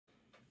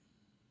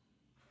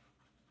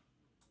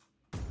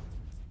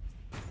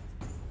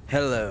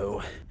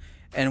Hello,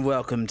 and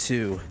welcome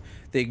to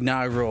the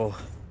inaugural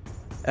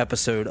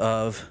episode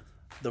of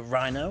The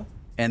Rhino.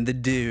 And the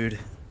Dude.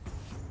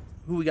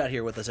 Who we got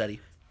here with us, Eddie?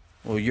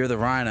 Well, you're the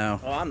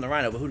Rhino, Oh, I'm the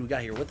Rhino, but who do we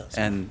got here with us?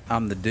 and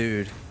I'm the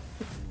Dude.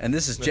 And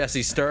this is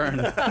Jessie Stirn.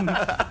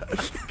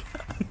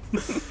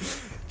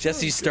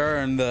 Jessie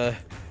Stirn, the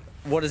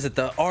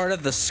art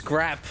of the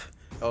scrap.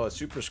 Oh, it's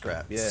super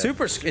scrap. Yeah. Is it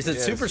Yeah,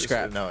 super it's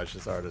scrap? No, it's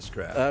just art of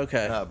scrap.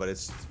 Okay. No, but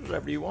it's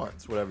whatever you want.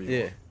 It's whatever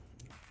you want.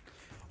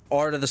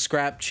 Art of the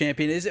scrap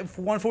champion. Is it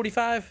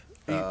 145?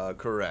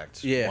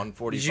 Correct. Yeah.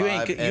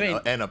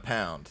 145 and a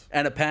pound.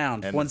 And a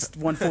pound. And-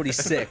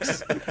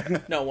 146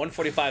 No,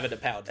 145 and a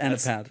pound. and a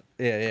pound.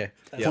 Yeah.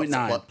 Yeah, Point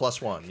nine.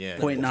 plus one. Yeah.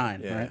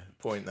 0.9, Yeah. right?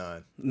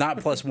 0.9. Not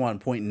plus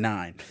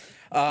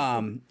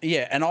 1.9.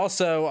 Yeah, and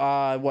also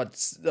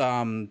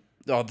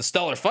the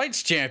Stellar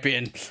Fights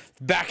champion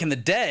back in the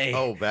day.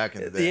 Oh, back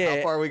in the day. Yeah.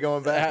 How far are we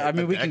going back? I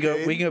mean, we can go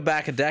decade?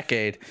 back a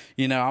decade.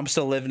 You know, I'm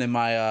still living in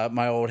my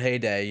my old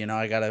heyday. You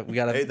know, we gotta.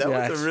 Hey, that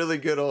was a really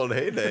good old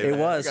heyday. It man.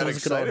 was. I got It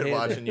was a good old excited heyday.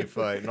 watching you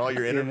fight and all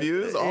your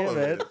interviews, all of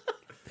man. it.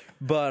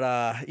 But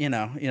I'm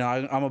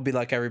gonna be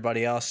like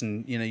everybody else,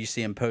 and you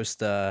see them post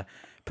their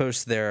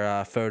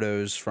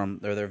photos from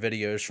or their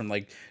videos from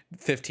like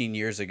 15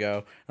 years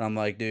ago, and I'm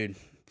like, dude,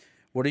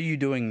 what are you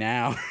doing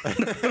now?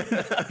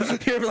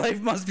 Your life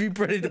must be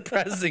pretty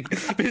depressing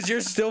because you're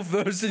still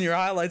posting your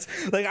highlights.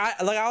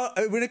 I'll,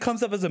 when it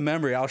comes up as a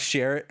memory, I'll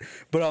share it.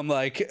 But I'm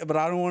like, but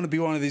I don't want to be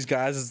one of these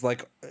guys that's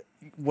like,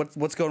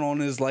 what's going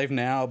on in his life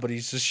now? But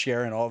he's just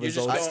sharing all of his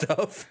old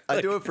stuff.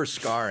 I do it for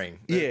scarring.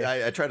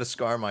 Yeah. I try to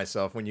scar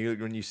myself when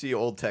you see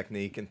old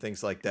technique and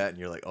things like that, and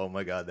you're like, oh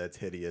my god, that's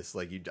hideous.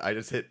 Like I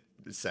just hit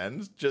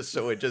send just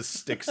so it just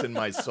sticks in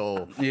my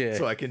soul. Yeah.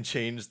 So I can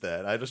change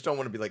that. I just don't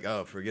want to be like,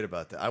 oh, forget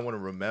about that. I want to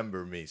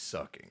remember me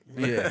sucking.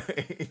 Yeah.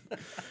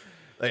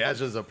 Like that's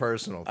just a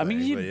personal thing. I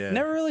mean, you but yeah.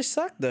 never really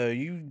sucked though.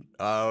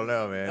 I don't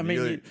know, man. I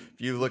mean, if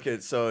you look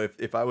at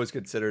if I was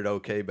considered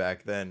okay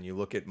back then, you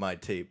look at my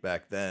tape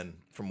back then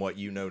from what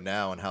you know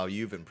now and how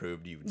you've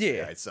improved, you would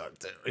say I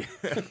sucked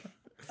too.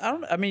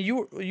 I mean,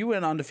 you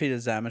went undefeated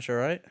as amateur,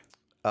 right?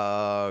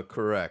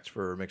 Correct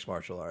for mixed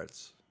martial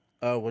arts.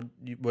 Oh,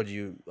 what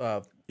you?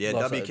 Yeah,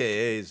 lost,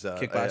 WKA's.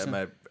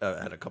 kickboxing?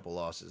 I had a couple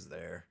losses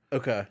there.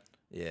 Okay.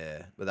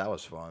 Yeah, but that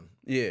was fun.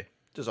 Yeah.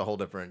 Just a whole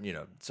different,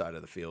 side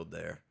of the field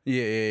there.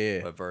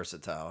 Yeah. But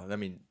versatile. I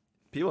mean,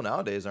 people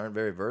nowadays aren't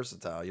very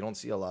versatile. You don't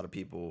see a lot of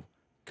people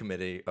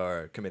committing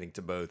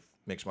to both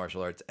mixed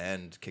martial arts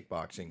and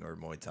kickboxing or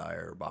Muay Thai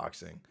or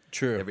boxing.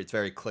 True. It's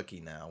very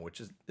cliquey now,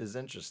 which is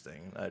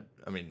interesting.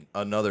 I mean,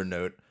 another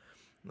note,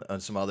 on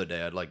some other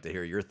day, I'd like to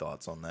hear your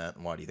thoughts on that.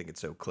 And why do you think it's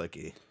so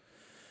cliquey?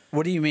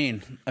 What do you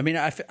mean? I mean,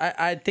 I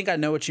think I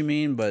know what you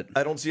mean, but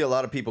I don't see a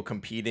lot of people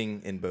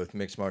competing in both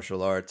mixed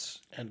martial arts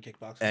and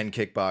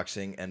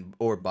kickboxing.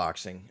 or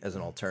boxing as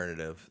an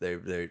alternative.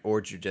 They or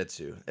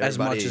jiu-jitsu. as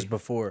much as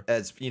before.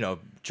 As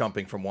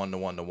jumping from one to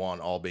one to one,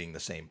 all being the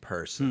same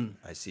person.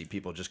 I see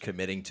people just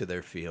committing to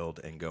their field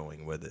and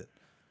going with it.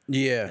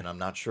 Yeah. And I'm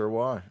not sure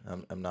why.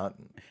 I'm not.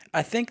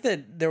 I think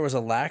that there was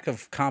a lack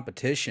of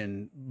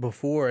competition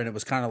before, and it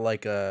was kind of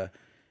like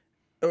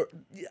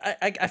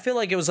I feel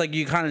like it was like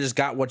you kind of just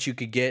got what you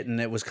could get, and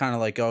it was kind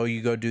of like, oh,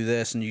 you go do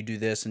this and you do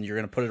this, and you're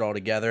gonna put it all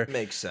together.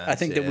 Makes sense. I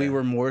think that we yeah.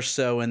 were more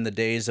so in the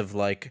days of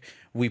like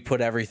we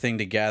put everything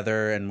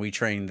together and we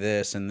trained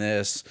this and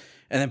this,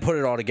 and then put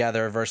it all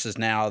together. Versus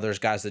now, there's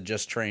guys that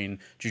just train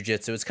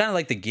jujitsu. It's kind of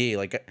like the gi,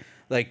 like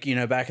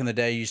back in the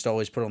day, you used to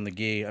always put on the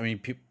gi. I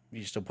mean,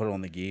 you still put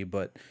on the gi,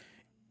 but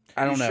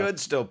I don't know. You should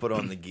still put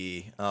on the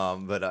gi,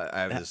 but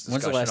I have this discussion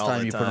When's the last all time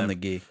the you time. put on the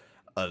gi?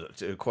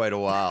 Quite a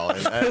while,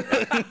 and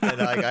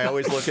I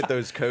always look at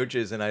those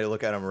coaches and I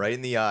look at them right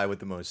in the eye with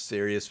the most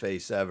serious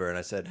face ever, and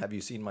I said, "Have you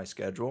seen my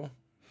schedule?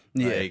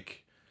 Yeah.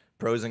 Like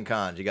pros and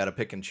cons. You got to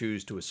pick and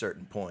choose to a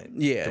certain point.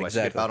 Yeah, do I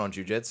exactly. skip out on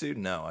jiu-jitsu?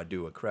 No, I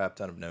do a crap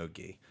ton of no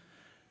gi,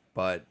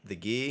 but the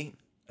gi,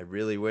 I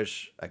really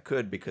wish I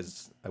could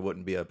because I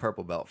wouldn't be a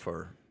purple belt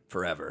for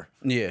forever.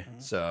 Yeah.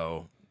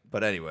 So,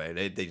 but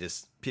anyway, they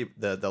just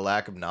the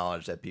lack of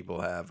knowledge that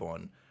people have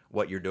on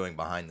what you're doing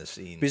behind the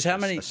scenes Because how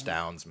many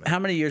astounds me. How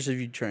many years have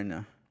you trained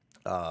now?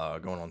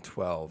 Going on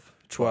 12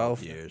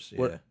 years.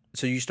 What, Yeah.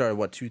 So you started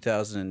what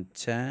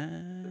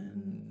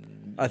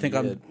 2010? I think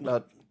I'm.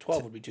 about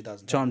 12 would be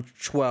 2010. So I'm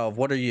 12.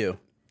 What are you?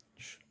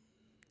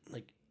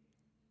 Like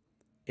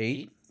 8.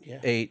 8? Yeah.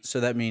 8. So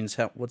that means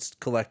what's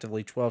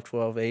collectively 12,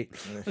 12, 8.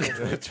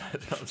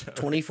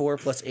 24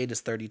 plus 8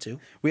 is 32.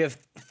 We have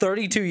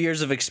 32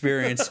 years of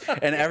experience,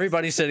 and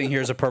everybody sitting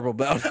here is a purple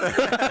belt.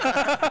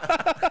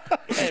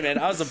 Hey, man,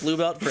 I was a blue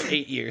belt for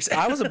 8 years.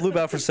 I was a blue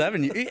belt for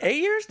 7 years.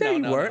 8 years? No,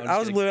 you weren't. I'm I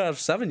was a kidding. blue belt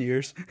for 7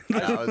 years.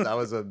 I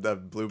was a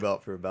blue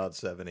belt for about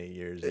 7-8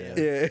 years. Yeah.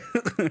 Yeah.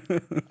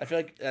 I feel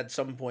like at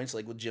some points,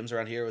 like with gyms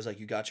around here, it was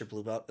like you got your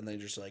blue belt, and then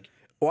you're just like,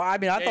 Well, I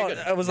mean, I Yeah, thought you're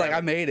good. I was like, Yeah.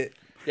 I made it.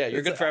 yeah,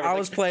 you're good for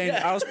everything.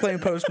 I was playing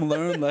Post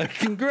Malone, like,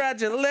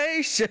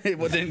 congratulations.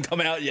 Well, it didn't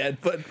come out yet,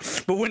 but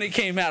when it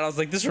came out, I was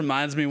like, this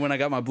reminds me when I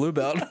got my blue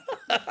belt.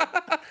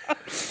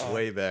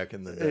 Way back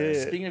in the day.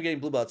 Speaking of getting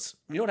blue belts,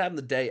 you know what happened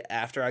the day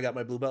after I got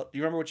my blue belt? Do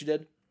you remember what you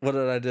did? What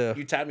did I do?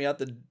 You tapped me out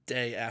the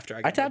day after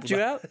I got I my tapped blue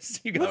you belt. out?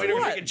 You got me to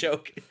make a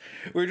joke.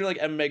 We were doing like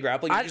MMA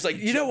grappling. You just like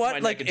you know jumped what? my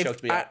Like, neck and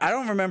choked me out. I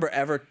don't remember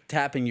ever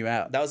tapping you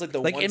out. That was like the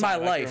like one in time my I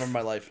can life. remember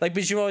my life. Like,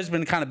 because you've always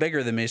been kind of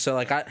bigger than me. So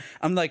like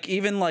I'm like,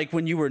 even like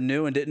when you were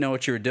new and didn't know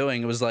what you were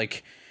doing, it was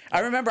like,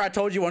 I remember I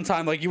told you one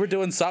time like you were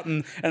doing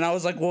something, and I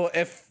was like, well,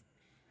 if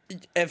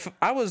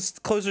I was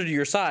closer to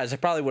your size, I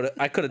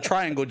could have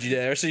triangled you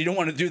there. So you don't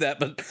want to do that.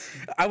 But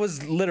I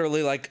was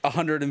literally like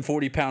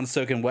 140 pounds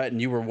soaking wet,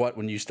 and you were what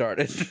when you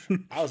started?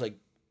 I was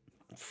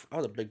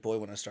a big boy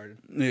when I started.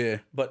 Yeah.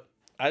 But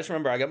I just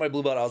remember I got my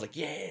blue belt. I was like,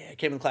 yeah. I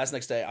came in class the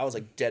next day. I was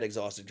like dead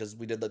exhausted because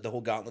we did like the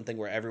whole gauntlet thing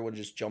where everyone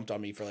just jumped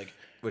on me for like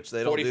Which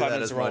they don't do 45 that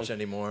minutes as rolling. much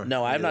anymore.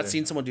 No, I have not either.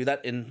 seen someone do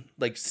that in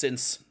like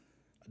since.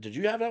 Did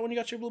you have that when you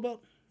got your blue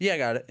belt? Yeah, I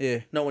got it.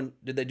 Yeah. No, when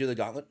did they do the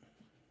gauntlet?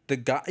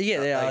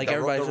 Yeah, like the,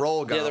 everybody. the roll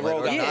Yeah, the gauntlet.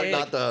 roll gauntlet.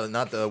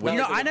 Not the You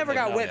know, I never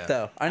got whipped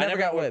though. I never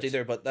got whipped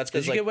either. But that's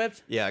Did because you like, get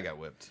whipped? Yeah, I got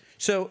whipped.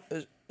 So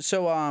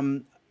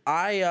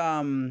I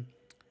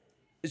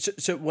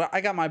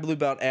got my blue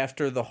belt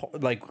after the whole,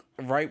 like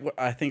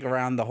I think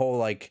around the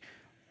whole and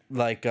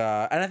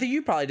I think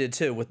you probably did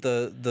too with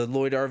the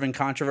Lloyd Irvin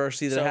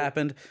controversy that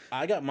happened.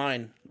 I got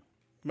mine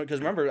because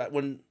remember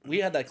when we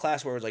had that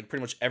class where it was like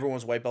pretty much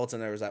everyone's white belts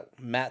and there was that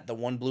Matt, the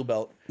one blue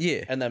belt.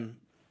 Yeah. And then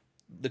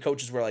the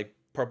coaches were like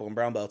purple and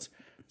brown belts.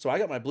 So I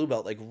got my blue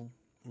belt like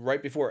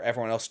right before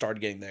everyone else started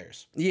getting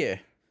theirs. Yeah.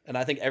 And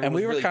I think And everyone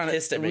we was were really kind of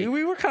pissed at me.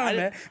 we were kind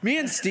of mad. Me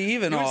and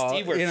Steve and You and all.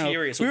 Steve were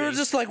furious We with were me.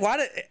 just like, why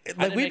did like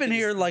didn't we've been make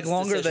here like this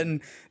longer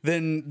decision.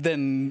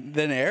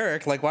 than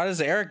Eric. Like, why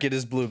does Eric get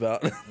his blue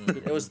belt?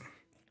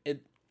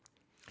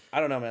 I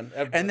don't know, man.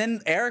 And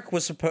then Eric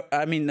was supposed.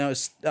 I mean, no.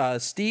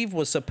 Steve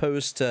was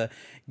supposed to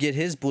get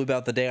his blue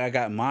belt the day I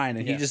got mine,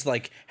 and he just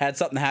like had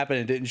something happen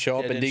and didn't show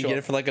up and didn't get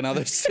it for like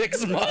another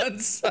 6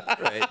 months.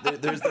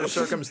 Right. There's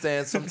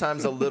circumstance,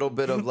 sometimes a little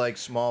bit of like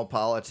small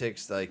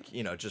politics, like,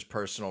 just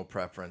personal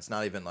preference,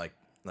 not even like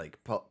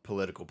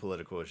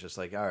political. It's just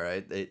like, all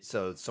right,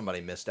 so somebody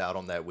missed out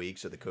on that week,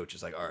 so the coach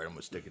is like, all right, I'm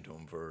gonna stick it to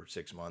him for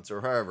 6 months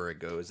or however it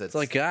goes. That's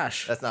Like,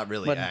 gosh, that's not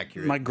really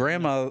accurate. My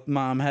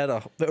mom had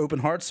the open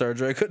heart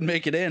surgery. I couldn't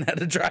make it in. Had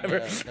to drive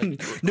her.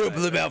 No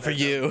blue belt for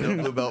you.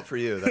 No blue belt for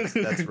you.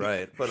 That's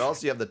right. But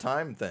also you have the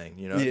time thing.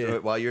 Yeah.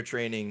 While you're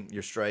training,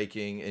 you're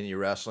striking and you're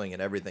wrestling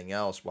and everything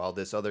else, while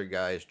this other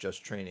guy is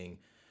just training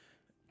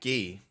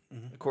gi.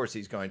 Of course,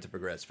 he's going to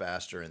progress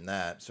faster in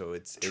that. So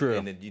it's True.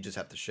 And you just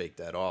have to shake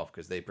that off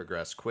because they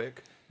progress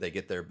quick. They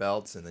get their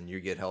belts, and then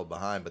you get held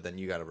behind. But then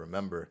you got to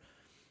remember,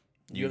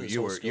 you have this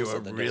whole were skill set a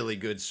that really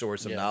good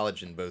source of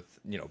knowledge in both,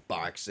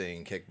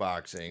 boxing,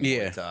 kickboxing,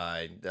 Yeah. Muay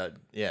Thai.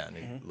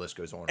 And the list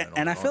goes on and on.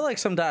 And I on. feel like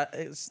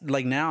sometimes,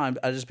 like now,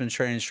 I've just been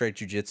training straight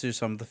jujitsu,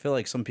 so I feel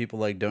like some people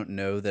like don't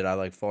know that I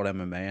like fought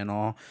MMA and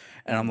all,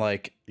 and I'm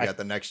like, you got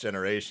the next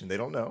generation. They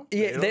don't know.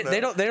 yeah, they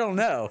don't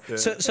know. Yeah.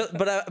 So,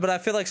 but I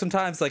feel like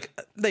sometimes like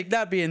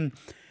not being.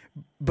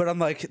 But I'm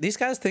like, these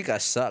guys think I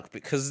suck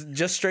because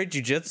just straight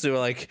jujitsu,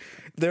 like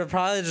they're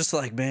probably just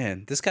like,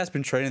 man, this guy's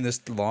been training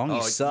this long.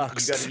 He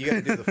sucks. You got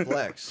to do the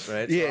flex,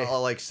 right? Yeah. So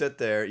I'll like sit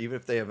there, even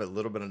if they have a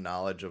little bit of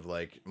knowledge of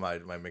like my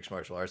mixed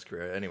martial arts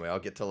career. Anyway, I'll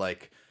get to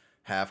like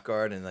half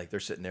guard and like they're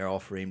sitting there all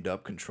framed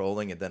up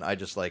controlling, and then I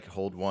just like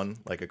hold one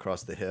like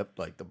across the hip,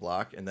 like the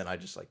block, and then I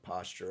just like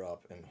posture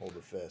up and hold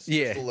the fist.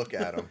 Yeah. Just to look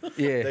at them.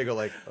 Yeah. They go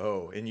like,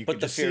 oh, and you Put can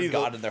the just fear see of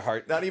God in their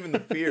heart. Not even the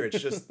fear.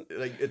 It's just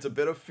like it's a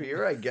bit of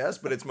fear, I guess,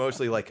 but it's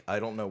mostly like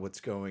I don't know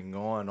what's going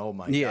on. Oh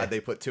my Yeah. God,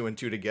 they put 2 and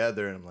 2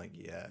 together, and I'm like,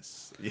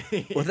 yes.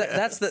 Well,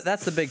 that's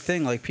the big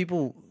thing. Like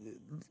people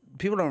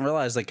don't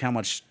realize like how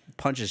much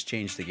punches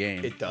change the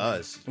game. It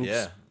does.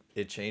 Yeah,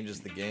 it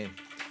changes the game.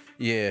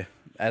 Yeah.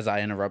 As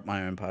I interrupt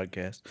my own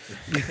podcast.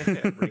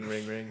 Ring,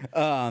 ring, ring.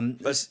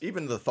 But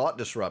even the thought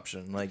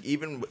disruption, like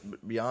even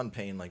beyond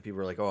pain, like people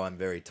are like, "Oh, I'm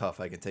very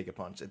tough. I can take a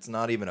punch." It's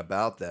not even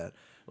about that.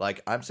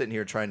 Like I'm sitting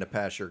here trying to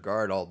pass your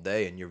guard all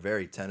day, and you're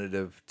very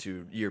tentative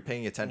to. You're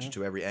paying attention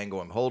to every angle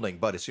I'm holding.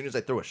 But as soon as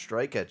I throw a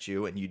strike at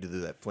you, and you do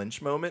that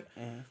flinch moment,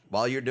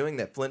 while you're doing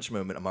that flinch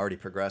moment, I'm already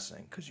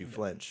progressing because you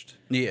flinched.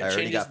 Yeah. I already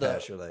Changes got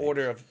past your the leg.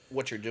 order of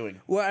what you're doing.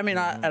 Well, I mean,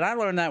 I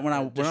learned that when I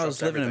was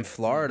disrupts living in everything.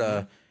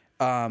 Florida.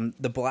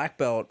 The black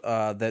belt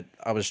that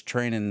I was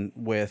training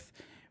with,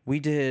 we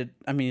did.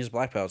 I mean, he's a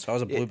black belt, so I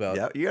was a blue belt.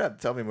 Yeah, you have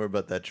to tell me more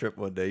about that trip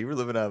one day. You were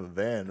living out of a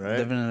van, right?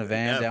 Living in a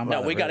van down by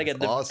No, the we got to river.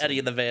 get Awesome. Eddie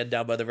in the van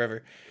down by the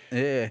river.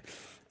 Yeah.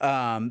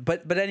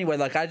 But anyway,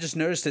 like I just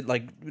noticed it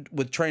like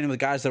with training with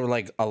guys that were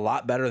like a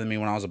lot better than me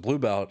when I was a blue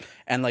belt,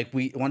 and like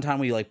one time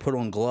we like put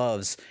on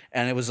gloves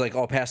and it was like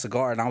all past the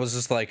guard, and I was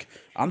just like,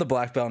 I'm the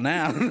black belt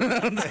now.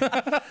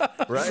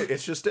 Right?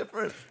 It's just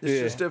different.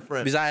 It's just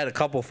different. Because I had a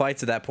couple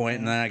fights at that point,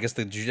 and then I guess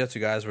the jiu-jitsu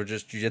guys were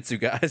just jiu-jitsu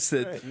guys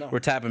that were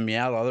tapping me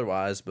out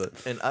otherwise. But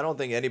And I don't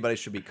think anybody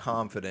should be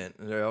confident.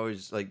 They're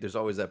always like, there's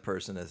always that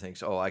person that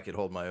thinks, "Oh, I could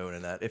hold my own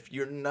in that." If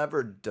you're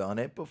never done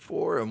it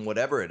before, and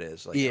whatever it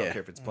is, like I Yeah. don't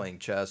care if it's playing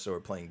chess or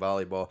playing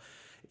volleyball,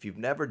 if you've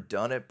never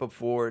done it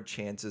before,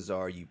 chances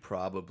are you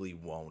probably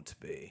won't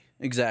be.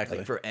 Exactly.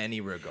 Like for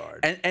any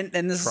regard. And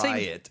the try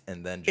same, it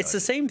and then judge it's the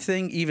same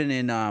thing even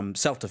in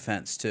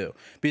self-defense too,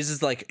 because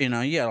it's like, you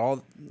know, you got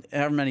all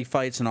however many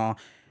fights and all.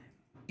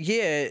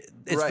 Yeah,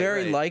 it's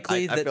very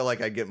likely that I feel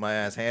like I'd get my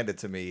ass handed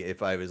to me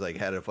if I was like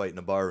had a fight in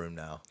a bar room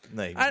now.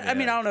 Like, I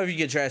mean, I don't know if you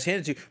get your ass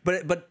handed to you,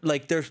 but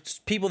like there's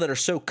people that are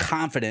so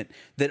confident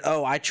that,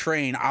 oh, I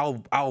train,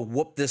 I'll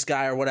whoop this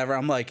guy or whatever.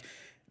 I'm like,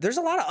 there's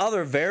a lot of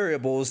other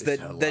variables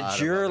that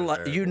you're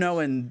like, you know,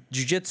 in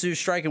jiu-jitsu,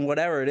 striking,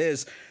 whatever it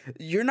is,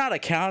 you're not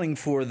accounting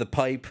for the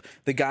pipe,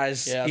 the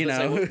guy's, you know,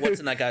 say, what's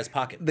in that guy's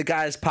pocket, the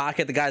guy's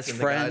pocket, the guy's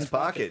friend, the guy's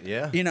pocket,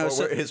 yeah, you know, or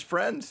so, his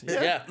friend,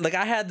 yeah. Like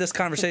I had this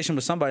conversation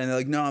with somebody, and they're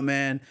like, "No,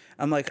 man,"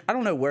 I'm like, I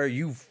don't know where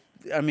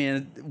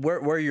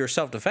where your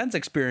self-defense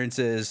experience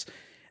is,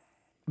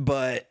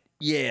 but.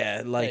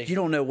 Yeah, like Hey. you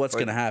don't know what's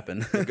gonna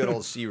happen. The good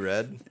old see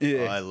red. Yeah.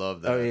 Oh, I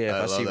love that. Oh yeah,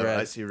 I if I see that. red.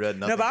 I see red.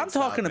 Nothing No, but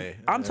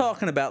I'm can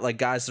talking about like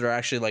guys that are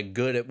actually like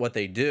good at what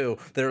they do.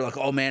 That are like,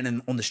 oh man,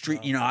 and on the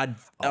street, you know,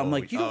 I'm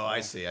like, you don't. I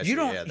see. You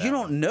don't. Yeah, you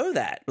don't know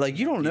that. Like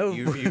you don't know.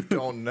 You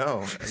don't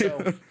know.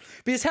 So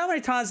Because how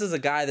many times is a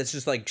guy that's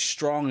just like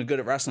strong and good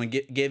at wrestling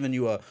giving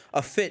you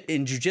a fit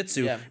in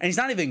jiu-jitsu, Yeah. and he's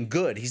not even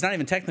good. He's not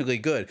even technically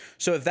good.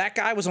 So if that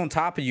guy was on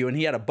top of you and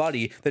he had a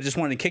buddy that just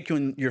wanted to kick you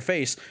in your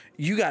face,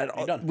 we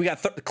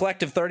got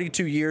collective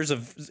 32 years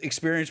of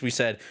experience. We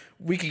said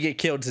we could get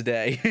killed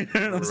today. You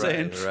know what I'm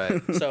saying?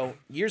 Right. so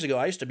years ago,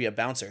 I used to be a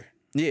bouncer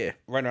Yeah.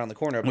 right around the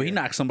corner. Well, he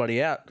knocked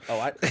somebody out. Oh,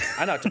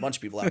 I knocked a bunch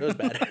of people out. It was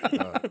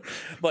bad.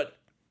 But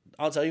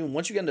I'll tell you,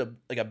 once you get into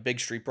like a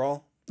big street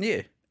brawl,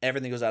 Yeah.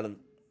 everything goes out of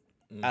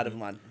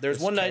line. There's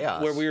one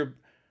chaos. night where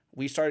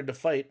we started to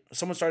fight.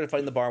 Someone started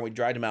fighting in the bar, and we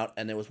dragged him out,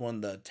 and it was one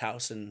of the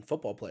Towson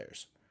football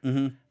players.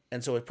 Mm-hmm.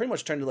 And so it pretty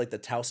much turned to like the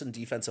Towson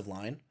defensive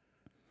line.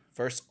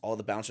 First, all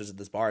the bouncers at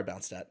this bar I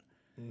bounced at.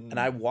 And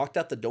I walked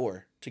out the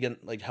door to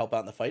get like help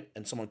out in the fight,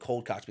 and someone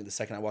cold cocked me the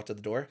second I walked out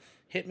the door.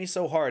 Hit me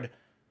so hard,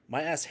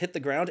 my ass hit the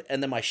ground,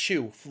 and then my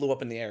shoe flew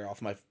up in the air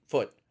off my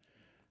foot.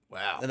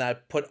 Wow. And I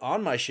put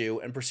on my shoe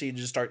and proceeded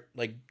to just start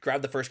like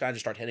grab the first guy and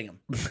just start hitting him.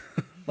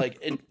 Like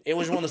it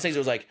was one of those things that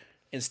was like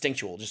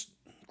instinctual. Just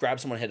grab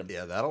someone, hit him.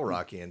 Yeah, that'll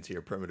rock you into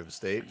your primitive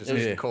state. Just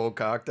Yeah. cold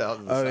cocked out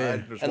on the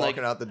side, just And,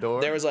 walking out the door.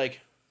 There was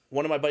like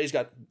one of my buddies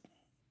got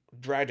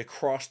dragged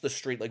across the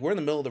street. Like we're in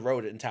the middle of the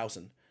road in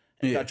Towson,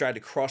 and he got dragged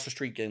across the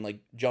street, getting like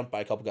jumped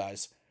by a couple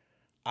guys.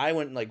 I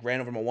went and like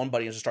ran over my one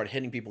buddy and just started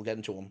hitting people,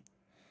 getting to him.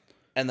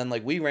 And then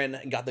like we ran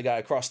and got the guy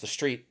across the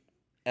street,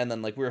 and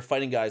then like we were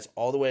fighting guys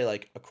all the way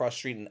like across the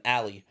street in an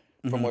alley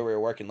from where we were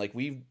working. Like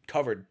we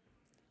covered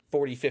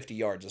 40, 50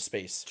 yards of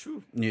space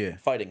Yeah.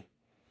 fighting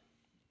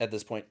at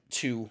this point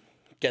to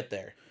get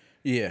there.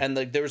 Yeah. And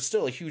like there was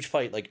still a huge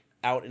fight like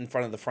out in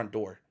front of the front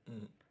door.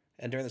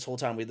 And during this whole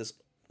time, we had this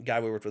guy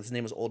we worked with. His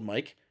name was Old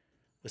Mike.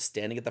 Was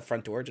standing at the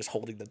front door, just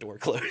holding the door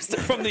closed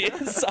from the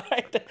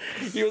inside.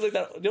 He was like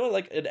that. You know,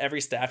 like in every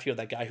staff, you have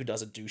that guy who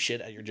doesn't do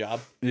shit at your job.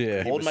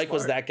 Yeah. Old was Mike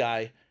was smart. that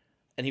guy,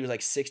 and he was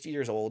like 60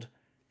 years old,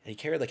 and he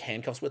carried like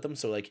handcuffs with him,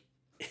 so like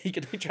he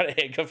could try to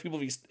handcuff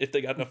people if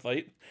they got in a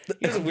fight.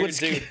 He was a weird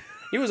dude.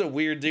 He was a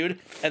weird dude.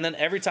 And then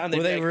every time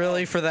Were they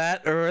really for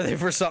that, or were they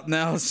for something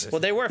else? well,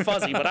 they were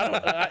fuzzy, but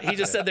I don't. He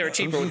just said they were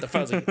cheaper with the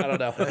fuzzy. I don't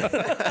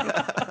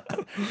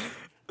know.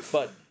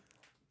 But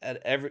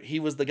he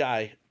was the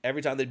guy.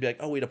 Every time they'd be like,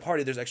 "Oh, we had a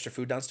party. There's extra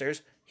food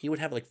downstairs." He would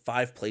have like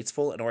 5 plates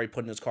full and already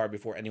put in his car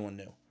before anyone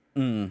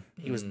knew.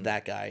 He was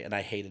that guy, and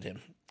I hated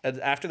him. And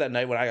after that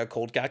night when I got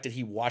cold cocked,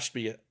 he watched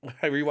me.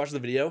 I rewatched the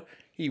video.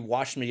 He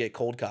watched me get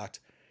cold cocked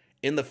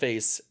in the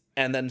face,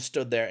 and then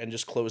stood there and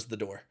just closed the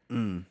door.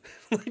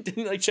 Like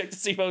didn't like check to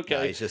see if okay.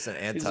 Yeah, he's just an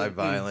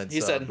anti-violence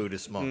He said,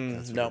 Buddhist monk.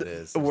 That's no. what it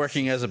is.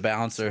 Working as a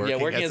bouncer. Yeah,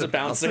 working as a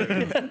bouncer.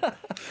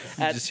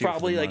 At Just here for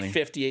probably the like money.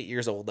 58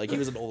 years old. Like he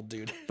was an old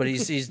dude. But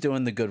he's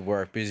doing the good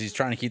work because he's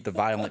trying to keep the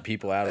violent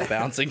people out of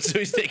bouncing, so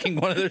he's taking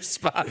one of their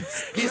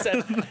spots. He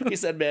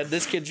said, man,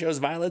 this kid shows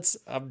violence.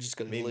 I'm just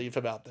gonna leave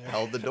him out there.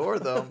 Held the door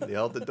though. He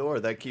held the door.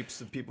 That keeps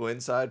the people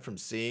inside from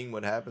seeing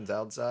what happens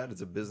outside.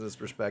 It's a business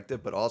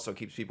perspective, but also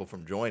keeps people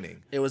from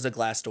joining. It was a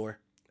glass door.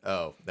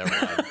 Oh, never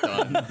mind.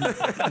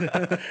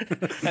 Done.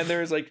 And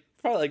there was like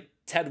probably like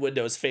 10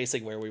 windows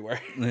facing where we were.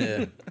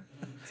 Yeah,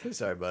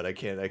 Sorry, bud. I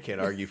can't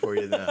argue for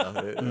you now.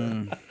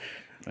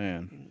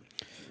 man.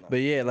 But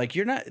yeah, like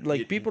you're not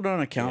like people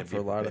don't account Can't for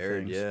be a lot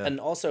prepared, of things. Yeah. And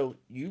also,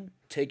 you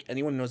take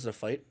anyone who knows how to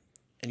fight,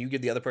 and you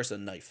give the other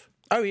person a knife.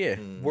 Oh yeah.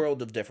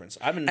 World of difference.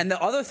 I've been And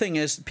the other thing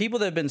is, people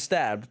that have been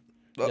stabbed,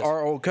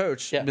 our old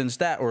coach Yeah. been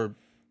stabbed, or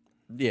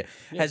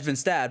has been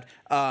stabbed,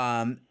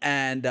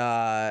 and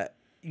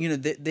you know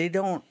they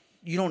don't.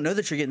 You don't know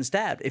that you're getting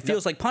stabbed. It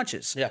feels like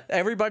punches. Yeah.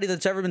 Everybody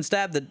that's ever been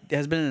stabbed that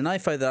has been in a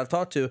knife fight that I've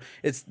talked to,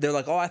 they're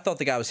like, oh, I thought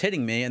the guy was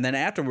hitting me, and then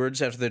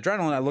afterwards, after the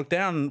adrenaline, I look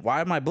down,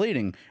 why am I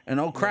bleeding? And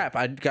oh crap,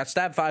 I got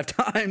stabbed 5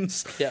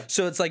 times. Yeah.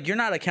 So it's like you're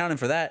not accounting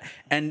for that,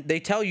 and they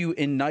tell you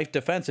in knife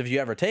defense, if you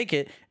ever take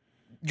it,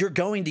 you're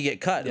going to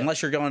get cut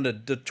unless you're going to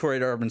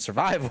Detroit Urban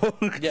Survival.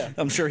 Yeah.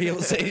 I'm sure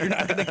he'll say you're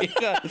not going to get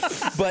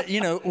cut. But,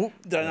 you know,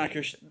 did I knock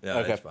your Yeah,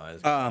 okay. it's fine.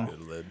 It's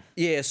good lid.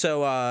 Yeah,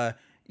 so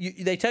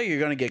they tell you you're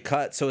going to get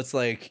cut, so it's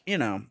like, you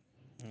know,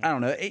 I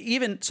don't know.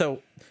 Even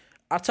so,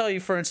 I'll tell you,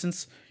 for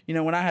instance, you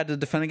know, when I had to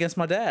defend against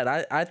my dad,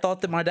 I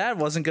thought that my dad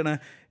wasn't going to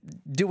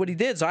do what he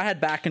did. So I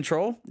had back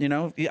control, you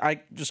know,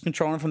 I just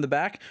control him from the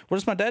back. What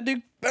does my dad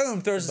do?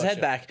 Boom, throws his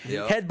head back.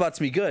 Yep. Headbutts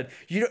me good.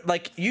 You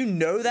like, you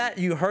know that,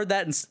 you heard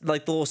that in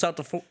like the little South,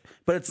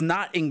 but it's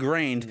not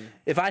ingrained.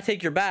 If I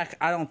take your back,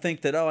 I don't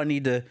think that, oh, I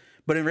need to.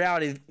 But in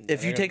reality,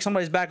 if you take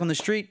somebody's back on the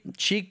street,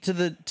 cheek to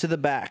the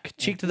back,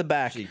 cheek to the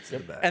back,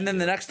 and then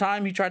the next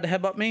time he tried to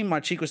headbutt me, my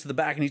cheek was to the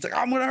back, and he's like,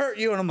 "I'm gonna hurt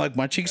you," and I'm like,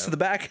 "My cheek's to the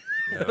back."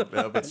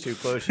 Nope, it's too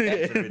close.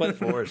 But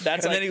That's and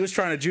like, then he was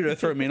trying to judo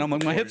throw me, and I'm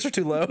like, "My hips are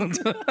too low."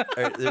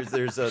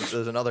 there's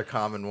another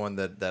common one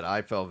that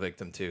I fell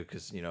victim to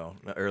because, you know,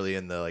 early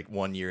in the like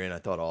 1 year in, I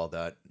thought all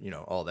that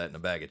in a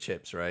bag of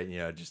chips, right? You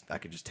know, I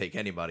could just take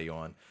anybody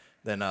on.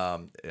 Then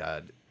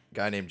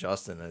guy named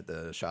Justin at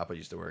the shop I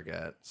used to work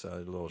at. So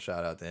a little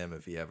shout out to him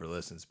if he ever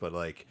listens. But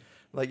like,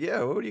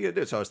 yeah, what are you gonna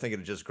do? So I was thinking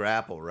to just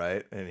grapple,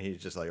 right? And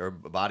he's just like, or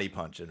body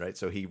punching, right?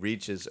 So he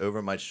reaches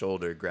over my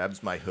shoulder,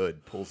 grabs my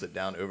hood, pulls it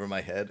down over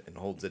my head, and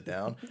holds it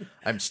down.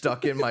 I'm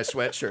stuck in my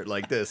sweatshirt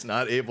like this,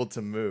 not able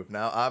to move.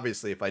 Now,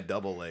 obviously, if I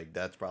double leg,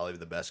 that's probably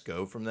the best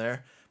go from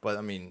there. But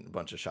I mean, a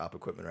bunch of shop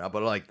equipment around.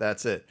 But like,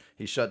 that's it.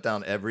 He shut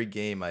down every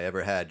game I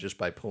ever had just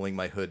by pulling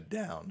my hood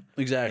down.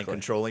 Exactly. And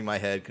controlling my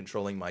head,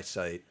 controlling my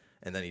sight.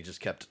 And then he just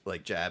kept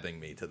like jabbing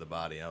me to the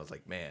body. And I was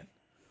like, man,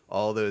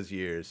 all those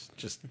years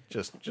just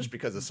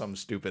because of some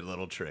stupid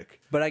little trick.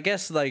 But I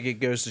guess like it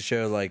goes to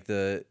show like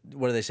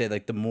what do they say?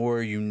 Like the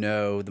more you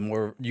know, the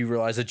more you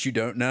realize that you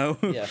don't know.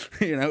 Yeah.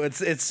 You know,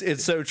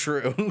 it's so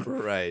true.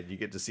 Right. You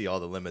get to see all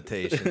the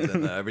limitations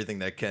and everything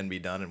that can be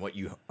done and what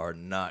you are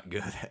not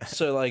good at.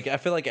 So like I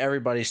feel like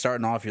everybody's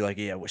starting off, you're like,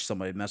 yeah, I wish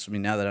somebody messed with me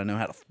now that I know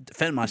how to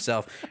defend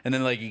myself. And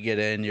then like you get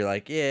in, you're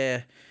like,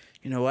 yeah,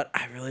 you know what?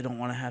 I really don't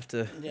want to have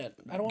to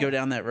go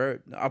down that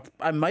road.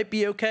 I might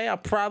be okay. I'll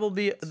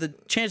probably the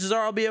chances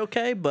are I'll be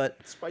okay, but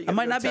I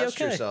might not be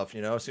okay. Yourself,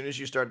 you know, as soon as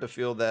you start to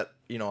feel that,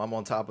 you know, I'm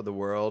on top of the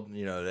world,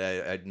 you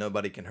know,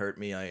 nobody can hurt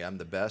me. I'm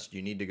the best.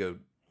 You need to go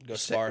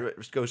spar.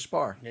 Go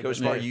spar. Yeah, go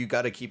spar. You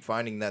got to keep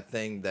finding that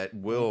thing that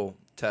will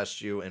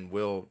test you and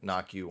will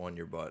knock you on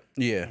your butt.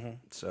 Yeah.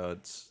 So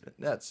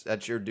that's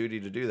your duty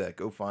to do that.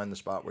 Go find the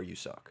spot where you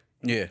suck.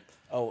 Yeah.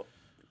 Oh,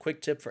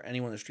 quick tip for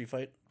anyone in a street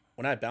fight: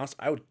 when I bounced,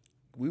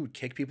 we would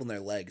kick people in their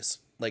legs.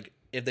 Like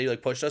if they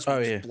like pushed us,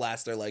 we'd just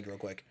blast their leg real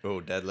quick.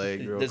 Oh, dead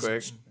leg real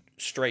quick.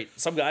 Straight.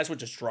 Some guys would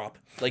just drop.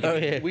 Like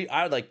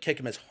I would like kick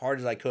them as hard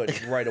as I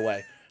could right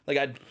away. Like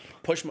I'd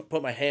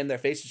put my hand in their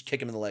face, just kick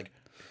them in the leg.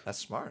 That's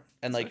smart.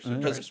 And like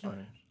because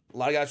a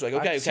lot of guys were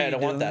like, okay, I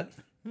don't want that.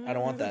 I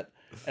don't want that.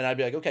 And I'd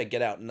be like, okay,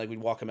 get out. And like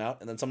we'd walk them out.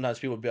 And then sometimes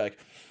people would be like,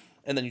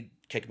 and then you'd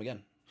kick them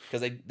again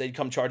because they'd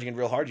come charging in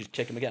real hard. You'd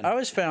kick them again. I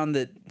always found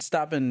that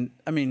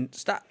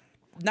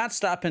not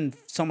stopping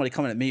somebody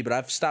coming at me, but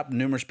I've stopped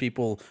numerous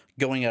people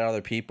going at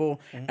other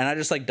people, and I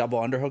just like double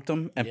underhooked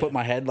them and put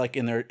my head like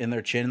in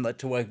their chin, like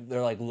to where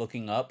they're like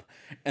looking up,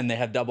 and they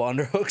have double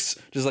underhooks,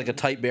 just like a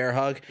tight bear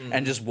hug,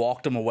 and just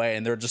walked them away,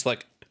 and they're just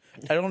like,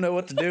 I don't know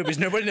what to do because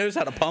nobody knows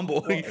how to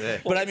pummel.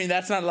 But I mean,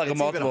 that's not like a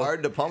multiple. It's even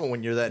hard to pummel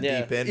when you're that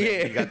deep in.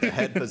 Yeah. You got the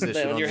head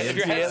position on the if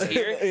your head's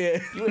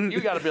here, you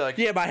got to be like,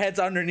 yeah, my head's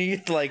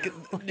underneath. Like,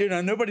 you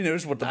know, nobody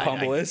knows what the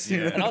pummel is.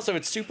 You know? And also,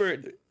 it's super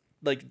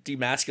like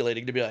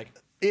demasculating to be like,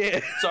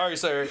 yeah, sorry,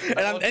 sir.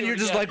 And you're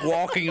just like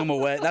walking them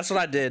away. That's what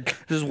I did.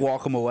 Just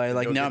walk them away.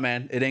 Like, no,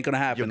 man, it ain't gonna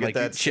happen. You'll like,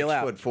 get that chill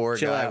out. 6'4"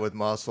 guy with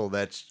muscle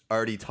that's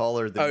already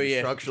taller than you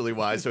structurally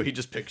wise, so he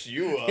just picks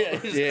you up.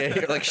 Yeah,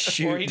 you're like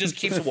shoot. Or he just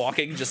keeps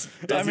walking, just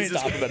doesn't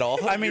stop him at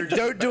all. I mean,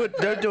 don't do it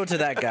to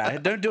that guy.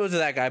 Don't do it to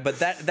that guy. But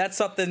that's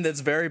something that's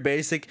very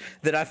basic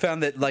that I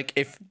found that like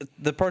if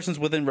the person's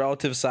within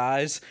relative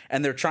size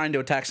and they're trying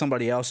to attack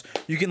somebody else,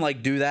 you can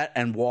like do that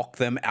and walk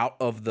them out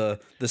of the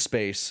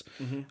space.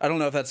 I don't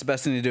know if that's the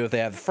best thing to do if they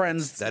have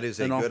friends. That is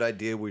a good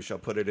idea. We shall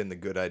put it in the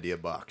good idea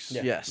box.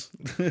 Yeah. Yes.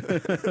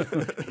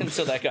 And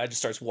so that guy just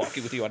starts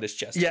walking with you on his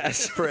chest.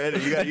 Yes.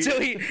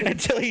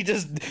 Until he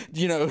just,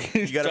 you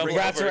gotta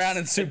wraps around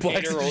and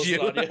suplexes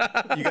you.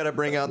 You got to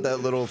bring out that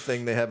little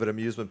thing they have at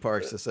amusement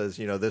parks that says,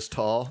 this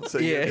tall. So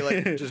you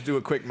like, just do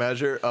a quick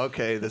measure.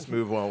 Okay, this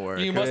move won't work.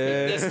 You must be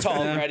this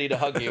tall and ready to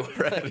hug you.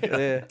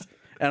 Yeah.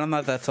 And I'm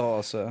not that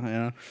tall, so,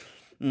 man.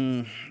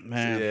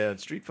 Yeah,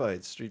 street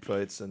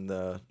fights,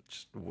 and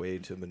just a way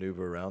to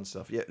maneuver around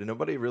stuff. Yeah,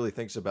 nobody really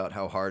thinks about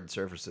how hard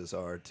surfaces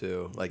are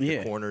too, like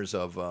the corners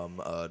of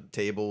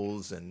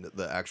tables and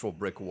the actual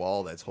brick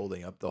wall that's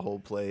holding up the whole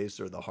place,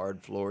 or the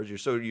hard floors. You're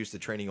so used to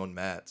training on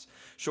mats.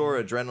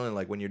 Sure, adrenaline,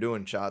 like when you're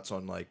doing shots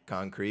on like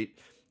concrete,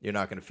 you're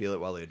not going to feel it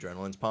while the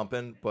adrenaline's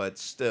pumping, but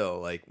still,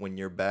 like when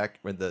your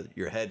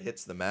your head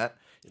hits the mat,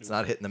 it's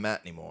not hitting the mat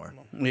anymore.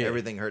 Yeah.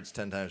 Everything hurts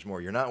 10 times more.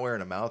 You're not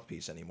wearing a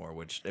mouthpiece anymore,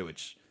 which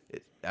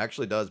it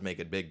actually does make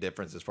a big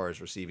difference as far as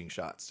receiving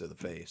shots to the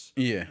face.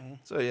 Yeah.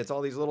 So it's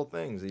all these little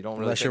things you don't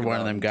really. Unless you're think one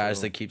of about them guys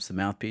until- that keeps the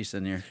mouthpiece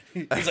in here.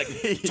 He's like,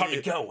 time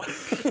to go.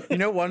 You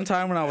know, one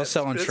time when I was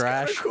selling That's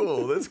trash, kinda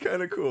cool. That's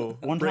kind of cool.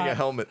 One Bring a time-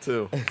 helmet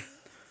too.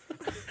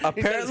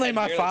 apparently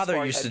my headgear, like father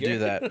smart used to do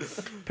headgear. that.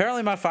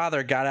 Apparently my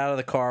father got out of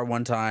the car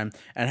one time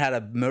and had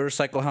a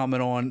motorcycle helmet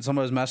on.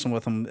 Somebody was messing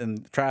with him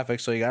in traffic,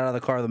 so he got out of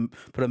the car,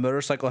 put a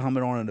motorcycle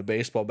helmet on and a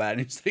baseball bat,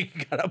 and he's like,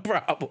 "You got a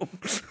problem."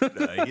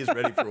 Nah, he's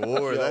ready for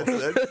war.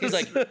 That's He's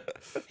like,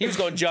 he was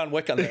going John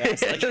Wick on their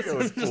ass. Like,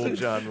 goes full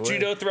John Wick.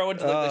 judo throw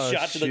into like, the Oh,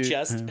 shot to the shoot.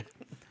 chest.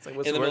 It's like,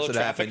 what's in the the worst middle that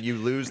of happen? traffic. You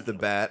lose the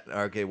bat.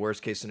 Okay,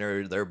 worst case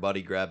scenario, their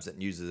buddy grabs it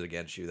and uses it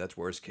against you. That's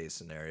worst case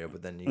scenario.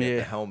 But then you get Yeah.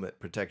 the helmet,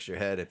 protects your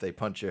head. If they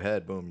punch your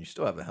head, boom, you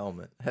still have a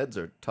helmet. Heads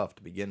are tough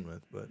to begin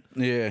with, but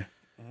Yeah.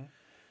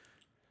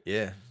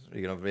 yeah,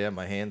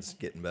 my hand's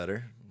getting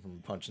better from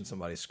punching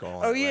somebody's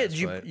skull. in Oh the yeah, last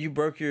you fight. you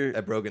broke your.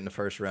 I broke it in the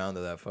first round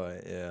of that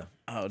fight. Yeah,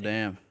 Oh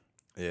damn.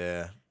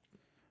 yeah.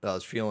 I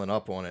was feeling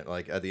up on it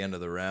like at the end of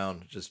the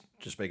round, just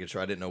making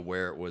sure. I didn't know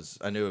where it was.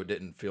 I knew it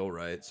didn't feel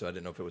right, so I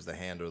didn't know if it was the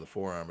hand or the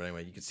forearm. But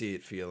anyway, you could see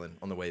it feeling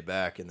on the way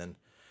back, and then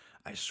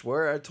I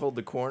swear I told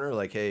the corner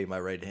like, "Hey, my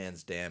right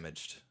hand's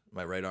damaged.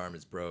 My right arm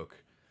is broke."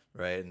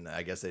 Right, and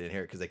I guess they didn't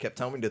hear it because they kept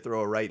telling me to throw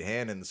a right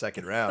hand in the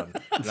second round,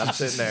 and I'm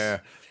sitting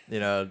there,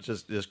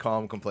 just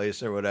calm,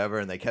 complacent or whatever,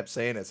 and they kept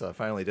saying it, so I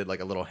finally did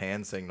like a little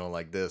hand signal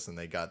like this, and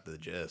they got the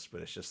gist.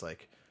 But it's just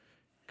like,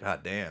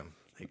 God damn.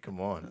 Like,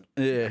 come on.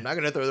 Yeah. I'm not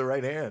gonna throw the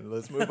right hand.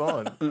 Let's move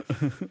on.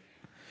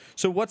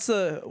 So what's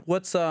the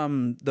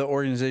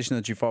organization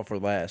that you fought for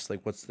last?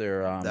 Like, what's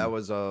their? That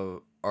was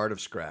Art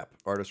of Scrap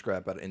out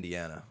of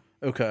Indiana.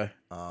 Okay.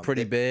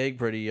 Pretty big.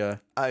 Pretty. I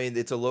mean,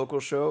 it's a local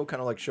show, kind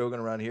of like Shogun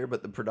around here,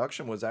 but the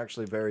production was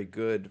actually very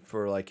good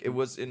for like it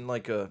was in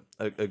like a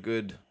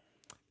good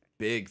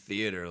big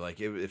theater. Like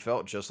it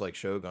felt just like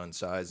Shogun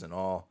size and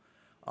all.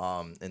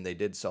 And they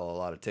did sell a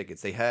lot of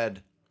tickets. They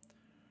had.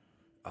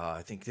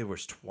 I think there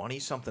was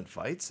 20-something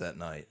fights that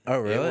night. Oh,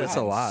 really? It was That's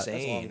a lot.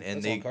 insane. That's a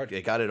And long card.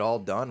 they got it all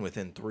done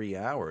within 3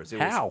 hours. It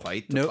How? was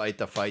fight to Nope. fight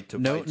to fight to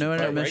No fight. no to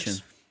fight. intermission.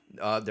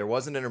 There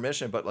was an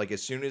intermission, but like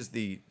as soon as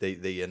they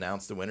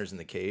announced the winners in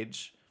the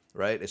cage,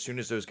 right? As soon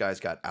as those guys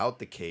got out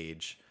the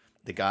cage,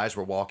 the guys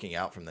were walking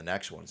out from the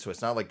next one. So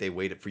it's not like they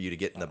waited for you to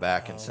get in the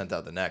back and sent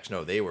out the next.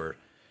 No, they were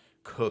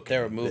cooking.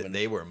 They were moving.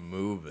 They were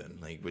moving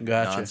like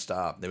Gotcha.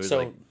 nonstop. There was So,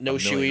 like no a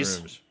million shoeies?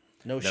 rooms.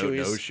 No No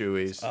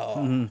shoeies. shoeies.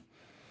 Oh,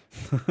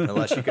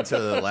 Unless you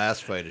consider the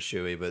last fight a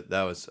shoey, but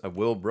that was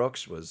Will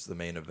Brooks was the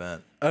main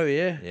event. Oh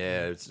yeah.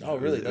 Yeah, Oh,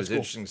 really? It That's was cool.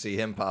 interesting to see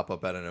him pop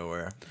up out of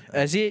nowhere.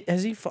 Has he?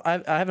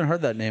 I haven't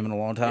heard that name in a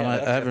long time. Yeah, I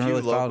that's haven't A few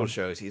really followed local him.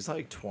 shows. He's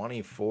like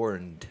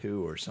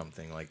 24-2 or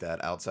something like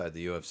that outside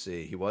the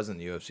UFC. He was in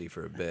the UFC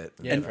for a bit.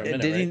 Yeah, And for a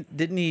minute, did he? right?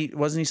 Didn't he?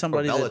 Wasn't he Or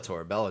somebody?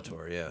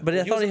 Bellator, yeah. But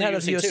I he thought was he in the had a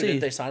UFC too. Didn't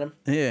they UFC. sign him?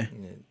 Yeah. Yeah,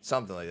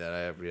 something like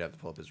that. We'd have to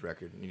pull up his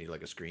record. You need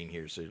like a screen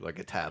here, so like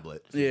a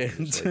tablet. So Yeah. you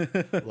can just,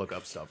 like, look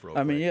up stuff real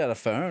I mean, quick. you got a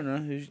phone. Huh?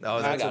 Who's- Oh,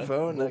 I that's got a it.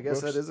 phone. I guess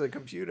Brooks. that is a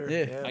computer.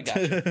 Yeah. I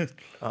got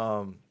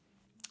you.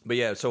 But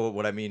yeah, so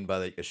what I mean by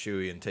like a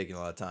shoey and taking a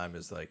lot of time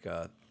is like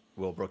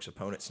Will Brooks'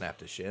 opponent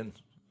snapped his shin,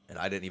 and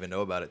I didn't even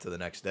know about it till the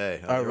next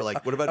day. They were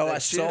like, "What about Oh, that I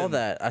saw shin?"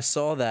 that. I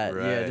saw that. Yeah,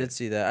 I Right. did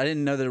see that. I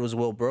didn't know that it was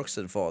Will Brooks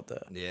that fought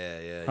that.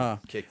 Yeah, Huh.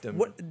 he kicked him.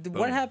 What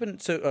boom.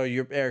 happened? So,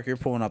 Eric, you're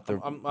pulling up the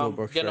I'm Will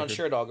Brooks getting on record.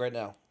 Sure Dog right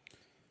now.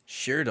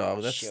 Sure,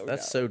 dog. That's Sure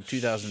that's Dog. so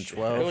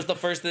 2012. It was the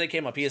first thing that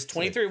came up. He has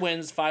 23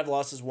 wins, 5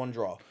 losses, 1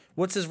 draw.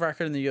 What's his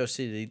record in the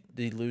UFC?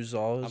 Did he lose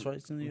all his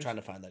fights in the I'm UFC? trying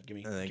to find that. Give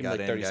me And then like got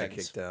 30 got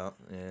seconds. kicked out.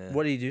 Yeah.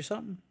 What did he do?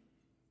 Something?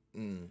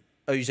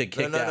 Oh, you said No,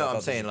 kicked no, out. no. I I'm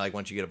thought- saying like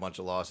once you get a bunch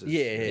of losses.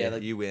 Yeah,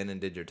 like- you win and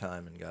did your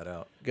time and got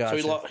out.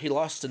 Gotcha. So he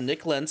lost to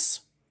Nick Lentz,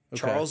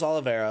 Charles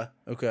Oliveira,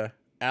 Okay.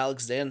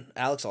 Alex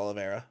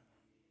Oliveira.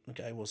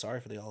 Okay, well,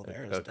 sorry for the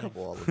Oliveira. A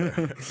couple all there.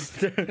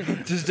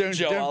 Just don't.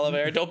 Joe don't-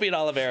 Oliveira. Don't be an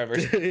Oliveira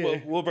versus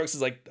Will Brooks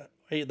is like,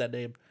 I hate that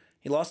name.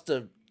 He lost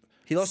to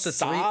He lost to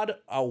three. Saad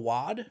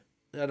Awad.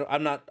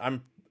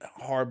 I'm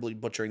horribly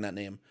butchering that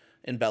name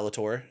in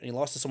Bellator. And he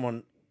lost to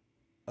someone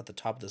at the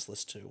top of this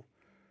list too.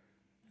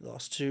 He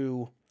lost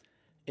to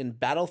in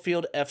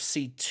Battlefield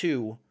FC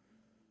 2,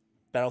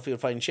 Battlefield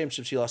Fighting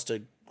Championships. He lost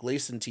to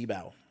Gleison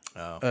Tebow.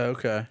 Oh,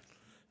 okay.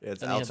 Yeah,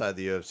 it's And he had- outside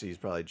the UFC. He's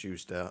probably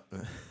juiced out.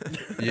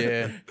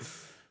 Yeah.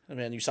 I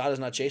mean, USADA's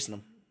not chasing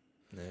him.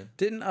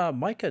 Didn't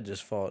Micah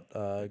just fought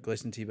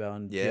Gleison Tebow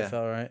in Yeah.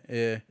 PFL, right?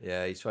 Yeah.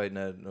 Yeah, he's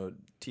fighting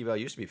T-Bow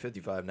used to be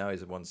 55. Now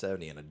he's at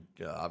 170 and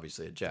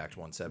obviously a jacked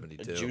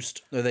 172.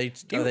 Juiced. Are they?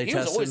 He, Are they he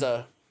was testing? always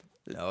a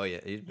Oh yeah,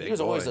 he's a big. he was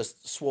boy. always a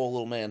swole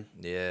little man.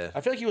 Yeah. I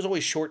feel like he was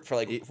always short for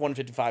like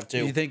 155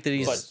 too. You think that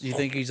he's? But- you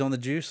think he's on the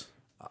juice?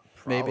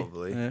 Maybe.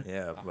 Probably. Yeah.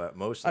 Yeah, but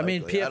most. I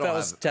mean, likely. I don't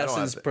PFL's have- I don't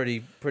testing is have-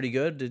 pretty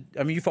good.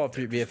 I mean, you fought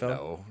for PFL.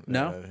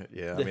 No. No.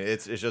 Yeah, I mean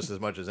it's just as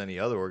much as any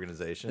other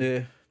organization.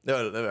 Yeah. No,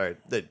 all right.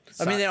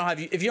 I mean, they don't have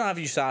you. If you don't have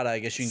USADA, I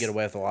guess you can get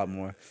away with a lot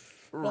more.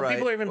 Well,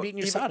 people are even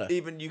beating USADA.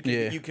 Even you can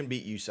Yeah. you can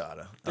beat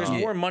USADA. There's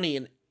more money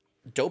in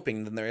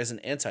doping than there is in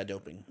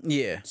anti-doping.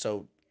 Yeah.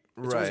 So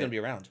It's always going to be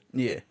around.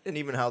 Yeah. And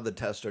even how the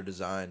tests are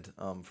designed,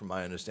 from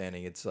my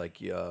understanding, it's like,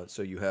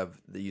 so you have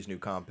these new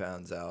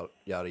compounds out,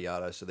 yada,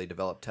 yada. So they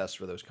develop tests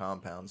for those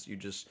compounds. You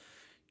just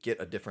get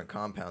a different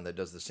compound that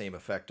does the same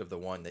effect of the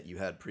one that you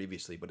had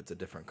previously, but it's a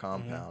different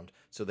compound.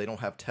 So they don't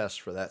have tests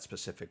for that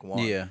specific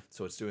one. Yeah.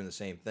 So it's doing the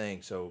same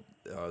thing. So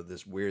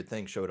this weird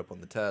thing showed up on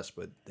the test,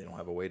 but they don't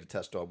have a way to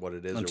test out what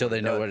it is. Until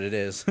they know what it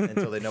is.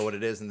 Until they know what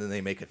it is, and then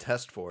they make a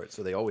test for it.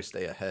 So they always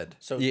stay ahead.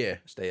 So yeah.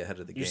 Stay ahead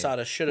of the game.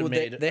 USADA should have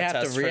made they a have to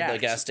test for the react.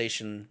 gas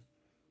station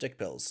dick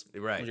pills.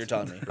 Right. What you're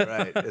telling me.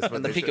 Right. It's what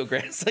And the they should-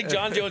 picograms. Like,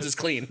 John Jones is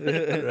clean.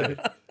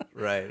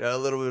 Right, a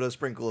little bit of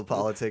sprinkle of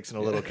politics and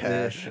a little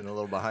cash and a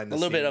little behind the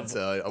scenes. A little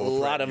bit of a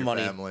lot of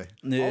money. Family.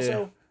 Yeah.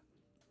 Also,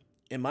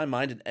 in my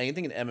mind, in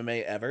anything in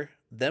MMA ever,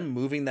 them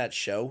moving that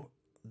show,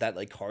 that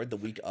like card the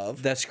week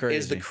of, That's crazy.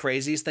 is the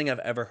craziest thing I've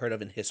ever heard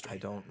of in history. I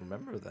don't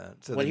remember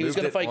that. So When they he was moved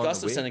going to it fight on the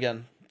Gustafson week?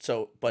 again,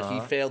 but he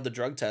failed the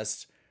drug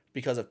test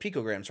because of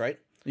picograms, right?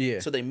 Yeah.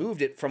 So they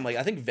moved it from like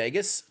I think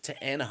Vegas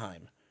to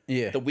Anaheim.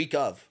 Yeah. The week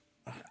of.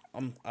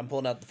 I'm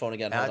pulling out the phone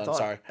again. Hold on,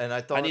 sorry. And I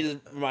thought need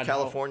to remind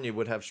California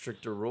would have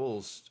stricter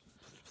rules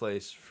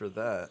place for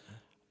that.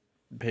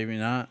 Maybe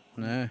not.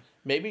 Nah.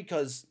 Maybe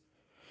because.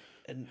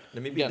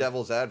 Let me be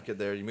devil's advocate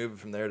there. You move it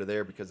from there to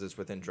there because it's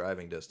within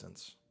driving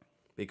distance.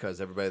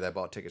 Because everybody that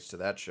bought tickets to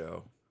that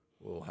show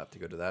will have to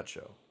go to that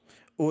show.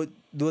 Well,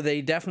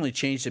 they definitely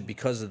changed it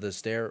because of the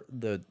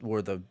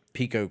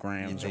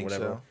picograms or think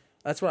whatever. so?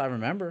 That's what I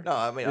remember. No,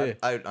 I mean,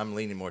 Yeah. I'm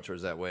leaning more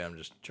towards that way. I'm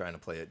just trying to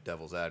play it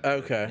devil's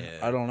advocate. Okay.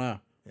 Yeah. I don't know.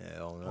 Yeah, I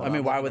don't know. I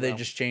mean, why would they know.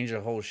 just change the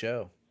whole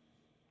show?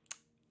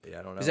 Yeah,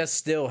 I don't know. Because that's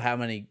still how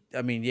many?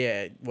 I mean,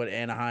 yeah, what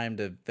Anaheim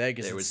to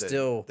Vegas? There It's was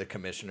still the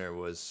commissioner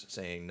was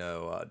saying,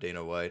 no,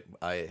 Dana White,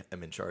 I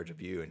am in charge of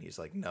you. And he's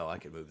like, no, I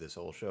can move this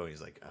whole show. And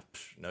he's like,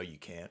 no, you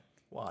can't.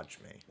 Watch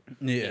me.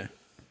 yeah.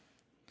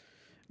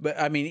 But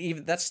I mean,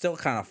 even that's still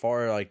kind of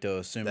far, like to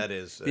assume That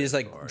is, because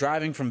like far.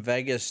 driving from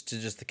Vegas to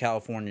just the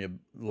California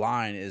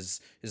line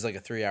is like a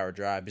 3-hour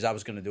drive. Because I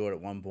was going to do it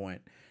at one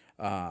point,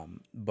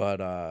 but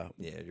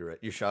Yeah, you're right.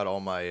 You shot all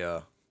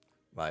my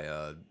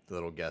my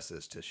little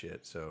guesses to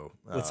shit. So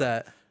what's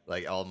that?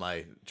 Like all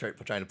my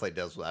trying to play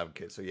devil's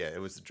advocate. So yeah,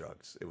 it was the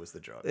drugs. It was the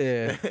drugs.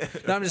 Yeah,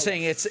 no, I'm just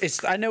saying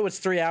it's. I know it's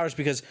 3 hours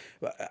because,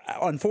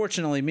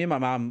 unfortunately, me and my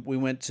mom we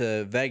went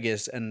to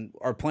Vegas and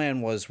our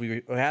plan was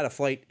we had a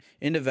flight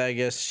into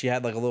Vegas. She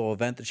had like a little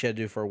event that she had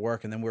to do for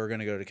work, and then we were going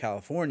to go to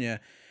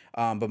California.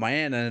 But my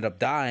aunt ended up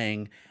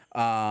dying,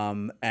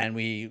 and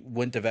we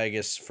went to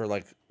Vegas for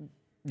like,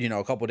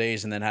 a couple of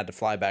days, and then had to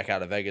fly back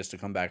out of Vegas to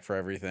come back for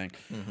everything.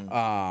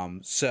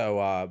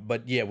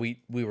 But yeah, we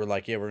were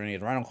like, yeah, we're gonna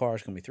need a rental car.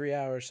 It's gonna be 3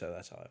 hours, so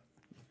that's how.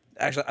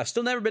 Actually, I've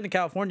still never been to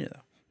California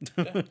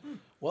though.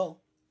 Well,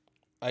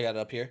 I got it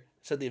up here. It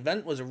said the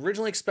event was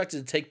originally expected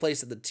to take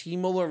place at the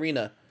T-Mobile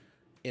Arena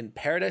in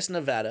Paradise,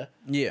 Nevada,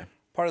 Yeah.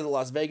 part of the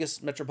Las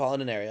Vegas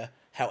metropolitan area.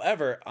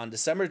 However, on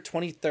December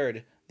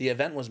 23rd, the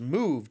event was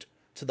moved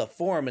to the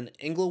Forum in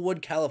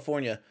Inglewood,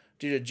 California,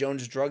 due to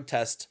Jones' drug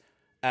test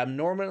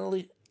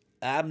abnormality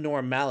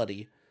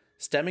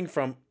stemming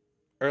from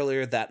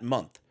earlier that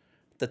month.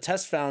 The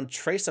test found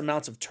trace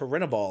amounts of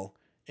turinabol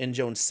in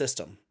Jones'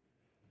 system,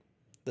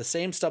 the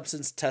same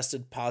substance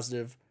tested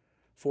positive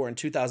for in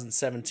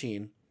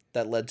 2017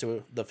 that led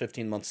to the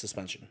 15-month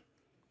suspension.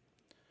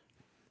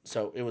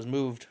 So it was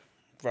moved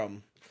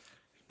from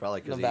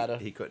Probably because Nevada.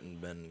 he couldn't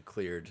have been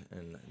cleared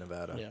in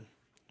Nevada.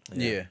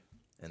 Yeah.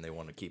 And they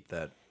want to keep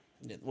that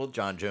well,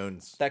 John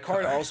Jones. that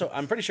card also,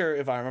 I'm pretty sure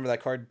if I remember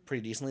that card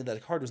pretty decently,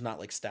 that card was not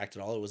like stacked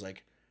at all. It was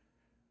like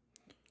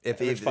if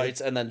Rich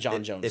fights and then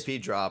John Jones. If he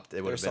dropped,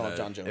 it would have still been have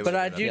John Jones. it But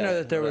would've I been do a- know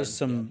that there right, was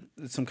some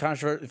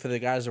controversy for the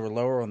guys that were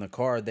lower on the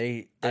card.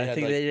 I had,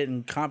 think like- they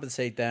didn't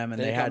compensate them,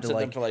 and They they had to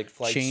compensated them like,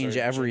 for, like, flights change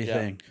or-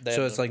 everything. yeah, they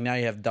So had it's to- like now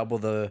you have double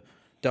the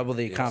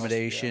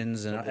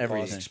accommodations and double the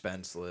everything.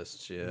 expense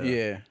lists. Yeah.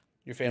 Yeah.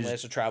 Your family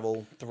has to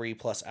travel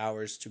 3+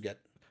 hours to get.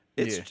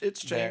 It's There and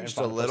changed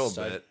a find a place little to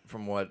stay. bit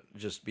from what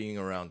just being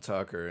around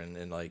Tucker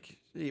and like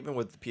even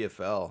with the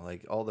PFL,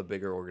 like all the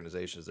bigger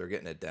organizations, they're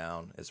getting it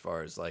down as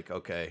far as like,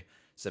 okay,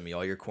 send me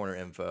all your corner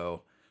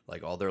info,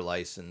 like all their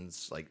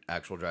license, like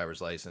actual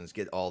driver's license,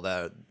 get all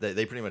that.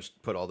 They pretty much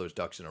put all those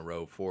ducks in a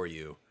row for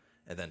you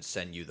and then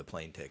send you the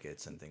plane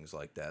tickets and things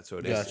like that.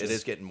 So Gotcha. it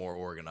is getting more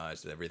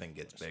organized and everything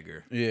gets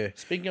bigger. Yeah.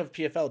 Speaking of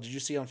PFL, did you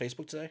see on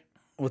Facebook today?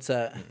 What's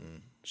that?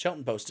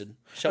 Shelton posted.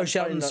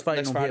 Shelton's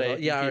fighting next on Friday.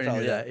 PFL. Yeah, I already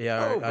knew that.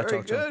 Yeah, Oh, I very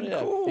talked to him. good. Yeah.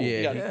 Cool.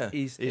 Yeah, Yeah.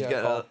 he's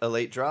got a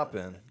late drop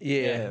in.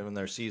 Yeah. When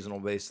their seasonal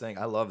based thing.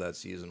 I love that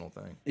seasonal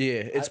thing. Yeah,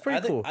 it's I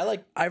pretty think- cool.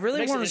 I really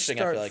makes it want to interesting, I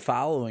start feel like.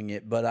 following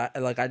it, but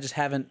I just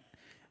haven't.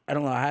 I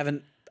don't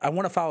know. I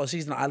want to follow a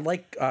season. I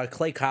like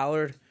Clay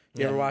Collard.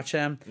 You ever watch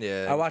him?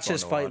 Yeah, I watched fun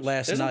his to fight watch.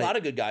 last There's night. a lot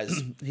of good guys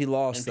in He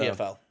lost though.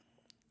 PFL.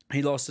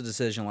 He lost the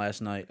decision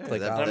last night. Yeah,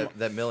 Like that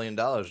 $1 million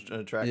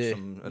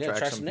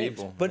attracts some names.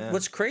 people. But yeah.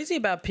 what's crazy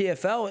about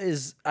PFL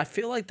is I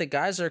feel like the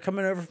guys that are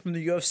coming over from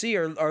the UFC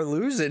are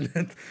losing.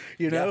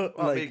 You know,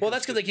 Well, I like mean, Well,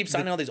 that's because they keep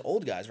signing all these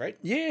old guys, right?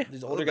 yeah.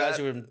 These older guys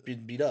who have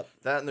been beat up.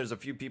 That, and there's a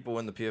few people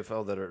in the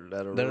PFL that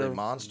are really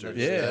monsters.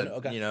 Yeah. that,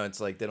 Okay. You know, it's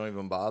like they don't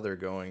even bother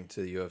going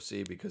to the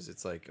UFC because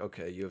it's like,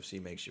 okay,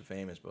 UFC makes you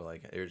famous, but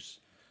like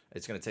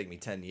it's going to take me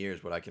 10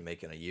 years what I can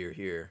make in a year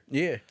here.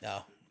 Yeah.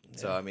 No.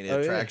 So I mean, it Oh,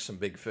 yeah. attracts some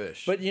big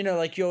fish. But you know,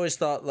 like you always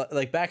thought,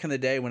 like back in the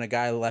day when a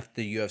guy left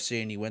the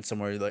UFC and he went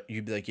somewhere, like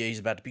you'd be like, yeah, he's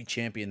about to be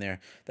champion there.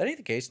 That ain't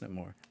the case no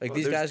more. Like Well,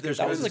 these guys, there's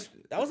That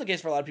go was the case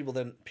for a lot of people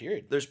then.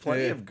 Period. There's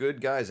plenty Yeah. of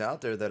good guys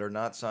out there that are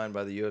not signed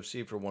by the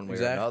UFC for one way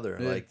Exactly. or another.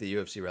 Yeah. Like the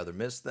UFC rather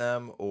miss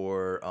them,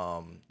 or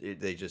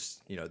they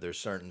just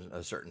there's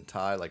a certain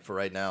tie. Like for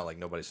right now, like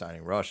nobody's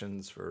signing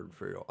Russians for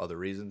other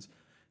reasons.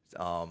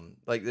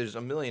 Like there's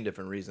a million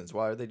different reasons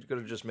why they could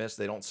have just missed.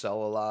 They don't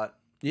sell a lot.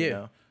 Yeah. You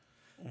know?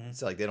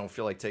 It's like they don't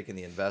feel like taking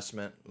the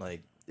investment.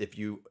 Like if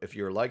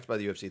you're liked by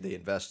the UFC, they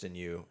invest in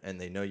you, and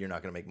they know you're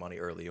not going to make money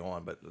early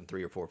on. But in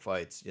 3 or 4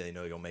 fights, they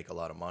know you'll make a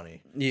lot of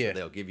money. Yeah. So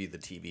they'll give you the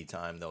TV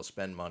time. They'll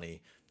spend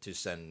money to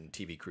send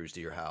TV crews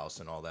to your house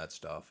and all that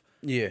stuff.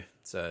 yeah,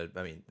 So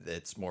I mean,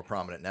 it's more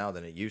prominent now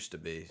than it used to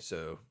be.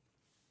 So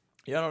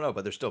yeah, I don't know,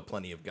 but there's still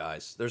plenty of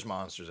guys. There's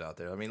monsters out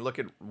there. I mean, look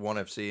at ONE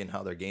FC and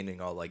how they're gaining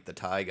all like the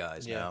Thai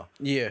guys now,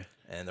 yeah.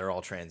 and they're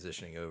all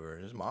transitioning over.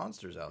 There's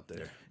monsters out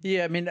there.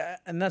 Yeah, I mean,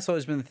 and that's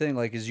always been the thing.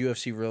 Like, is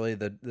UFC really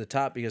the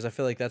top? Because I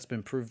feel like that's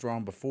been proved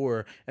wrong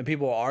before, and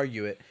people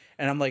argue it.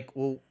 And I'm like,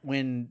 well,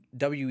 when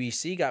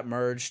WEC got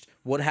merged,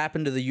 what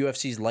happened to the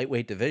UFC's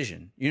lightweight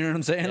division? You know what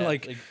I'm saying? Yeah,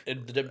 like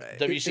the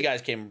WC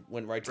guys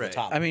went right to the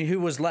top. I mean, who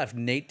was left?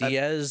 Nate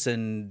Diaz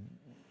and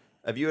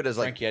I view it as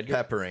like Frankie Edgar.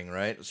 peppering,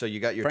 right? So you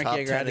got your Frankie top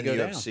Edgar had 10 in to the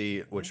go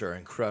UFC, which are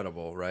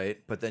incredible, right?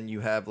 But then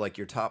you have like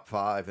your top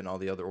 5, and all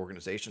the other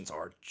organizations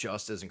are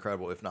just as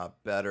incredible, if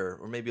not better,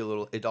 or maybe a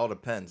little. It all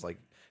depends. Like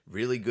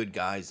really good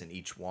guys in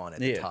each one at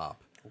the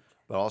top,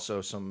 but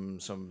also some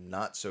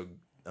not so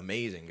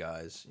amazing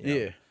guys. You know?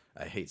 Yeah.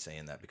 I hate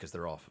saying that because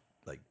they're all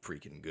like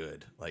freaking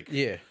good, like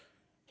yeah,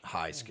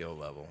 high skill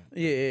level.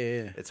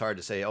 yeah. It's hard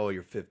to say, oh,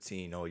 you're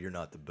 15. Oh, you're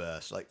not the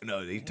best. Like,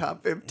 no, the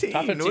top 15.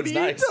 Top 15's What are you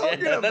nice. talking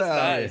Yeah, about? that's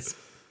nice.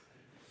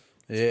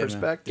 Yeah, man.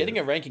 Perspective. Getting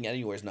a ranking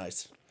anywhere is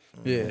nice.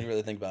 Yeah. When you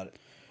really think about it.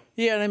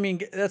 Yeah, and I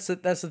mean that's the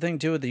thing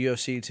too with the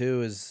UFC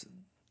too is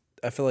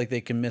I feel like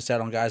they can miss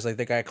out on guys like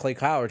that guy Clay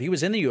Coward. He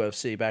was in the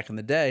UFC back in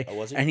the day,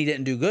 was he? and he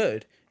didn't do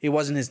good. It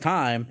wasn't his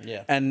time.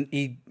 Yeah. and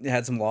he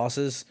had some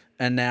losses,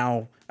 and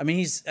now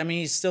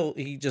he's still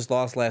he just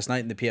lost last night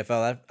in the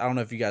PFL. I don't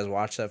know if you guys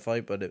watched that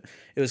fight, but it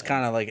was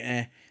kind of like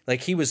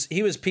like he was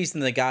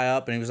piecing the guy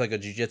up, and he was like a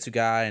jiu-jitsu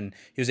guy, and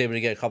he was able to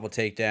get a couple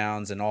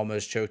takedowns and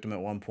almost choked him at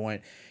one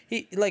point.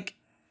 He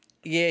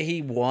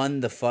won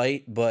the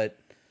fight, but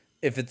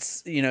if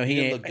it's He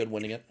didn't look good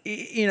winning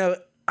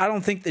it. I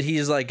don't think that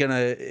he's like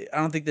gonna. I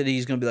don't think that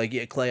he's gonna be like,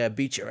 yeah, Clay, I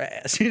beat your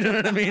ass. You know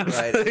what I mean?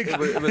 Right.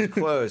 It was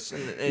close.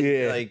 And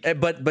Yeah. like,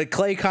 But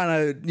Clay kind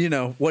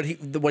of, what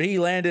he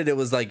landed, it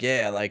was like,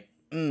 yeah, like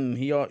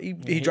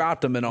he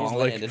dropped him and all.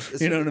 Like, landed.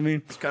 you know what I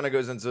mean? this kind of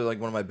goes into like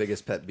one of my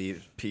biggest pet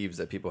peeves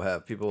that people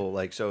have. People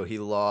like, so he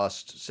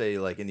lost, say,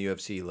 like in the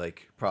UFC,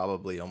 like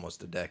probably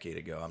almost a decade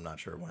ago. I'm not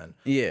sure when.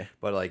 Yeah.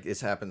 But like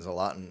this happens a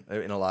lot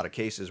in a lot of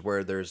cases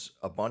where there's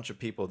a bunch of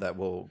people that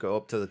will go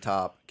up to the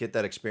top, get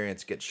that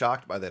experience, get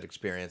shocked by that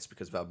experience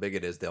because of how big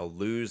it is. They'll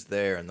lose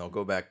there and they'll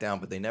go back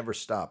down, but they never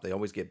stop. They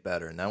always get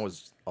better, and that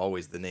was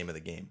always the name of the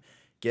game.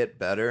 Get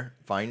better,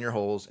 find your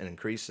holes, and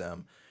increase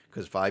them.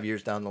 Because 5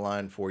 years down the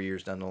line, 4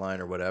 years down the line,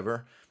 or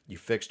whatever, you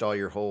fixed all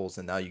your holes,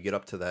 and now you get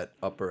up to that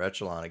upper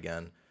echelon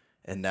again,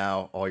 and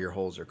now all your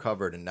holes are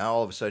covered, and now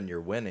all of a sudden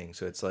you're winning.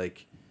 So it's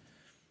like,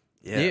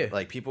 yeah.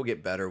 Like people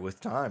get better with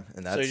time,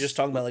 and that's So you're just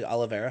talking about like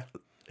Oliveira.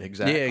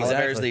 exactly. Yeah, exactly.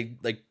 Oliveira's the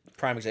like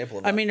prime example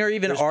of that. I mean, or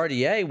even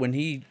RDA when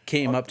he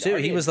came up too.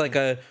 He RDA. was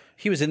like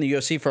he was in the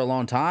UFC for a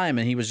long time,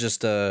 and he was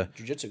just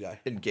jiu-jitsu guy.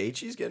 And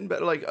Gaethje's getting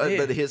better, like,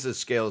 but his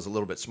scale is a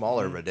little bit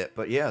smaller of a dip.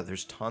 But yeah,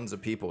 there's tons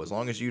of people. As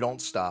long as you don't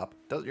stop,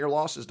 your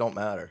losses don't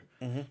matter.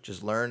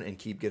 Just learn and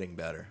keep getting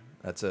better.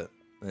 That's it.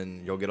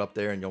 And you'll get up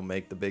there and you'll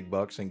make the big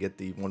bucks and get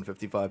the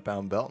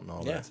 155-pound belt and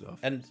all that stuff.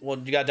 And well,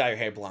 you gotta dye your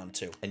hair blonde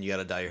too. And you got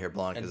to dye your hair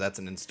blonde because that's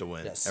an insta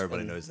win. Yes,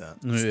 Everybody and- knows that.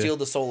 Steal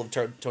the soul of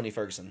Tony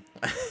Ferguson.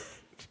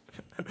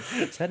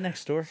 is that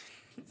next door?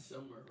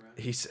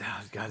 He's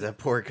God, that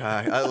poor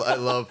guy. I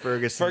love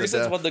Ferguson.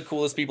 Ferguson's one of the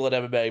coolest people at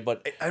MMA,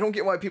 but I don't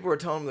get why people are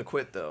telling him to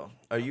quit though.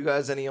 Are you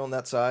guys any on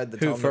that side? That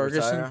tell him to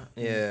Ferguson? retire?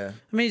 Yeah.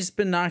 I mean, he's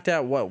been knocked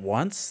out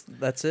once.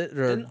 That's it,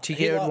 or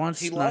TKO'd once.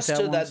 He knocked lost out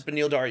to once? that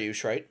Beneil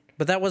Dariush, right?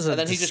 But that was a And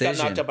then he just decision.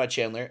 got knocked out by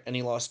Chandler, and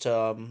he lost to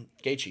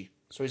Gaethje.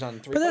 So he's on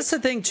 3 But that's fights. the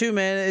thing too,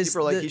 man. Is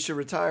People are like that- he should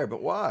retire,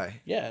 but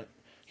why? Yeah.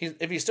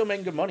 If he's still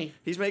making good money.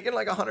 He's making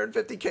like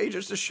 150K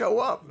just to show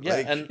up. Yeah,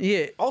 Like, and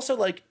Yeah. also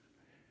like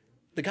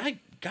the guy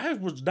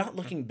was not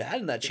looking bad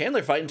in that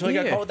Chandler fight until he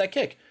got Yeah. caught with that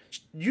kick.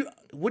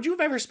 Would you have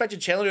ever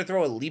expected Chandler to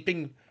throw a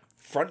leaping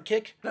front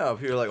kick. No,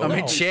 people are like, I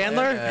mean,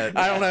 Chandler.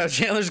 I don't know.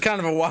 Chandler's kind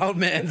of a wild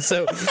man,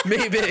 so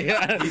maybe.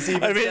 I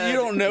mean, you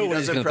don't know he what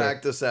he's doesn't going to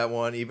practice that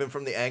one. Even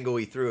from the angle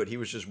he threw it, he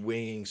was just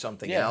winging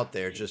something out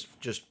there, just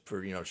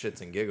for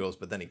shits and giggles.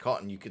 But then he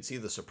caught, and you could see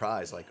the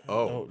surprise, like,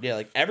 oh yeah,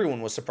 like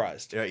everyone was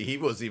surprised. Yeah, he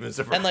was even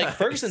surprised. And like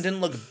Ferguson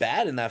didn't look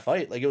bad in that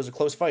fight. Like it was a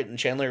close fight, and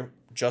Chandler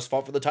just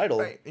fought for the title.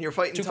 Right, and you're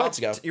fighting 2 fights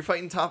ago. You're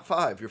fighting top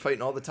 5. You're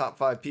fighting all the top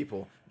 5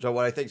 people. So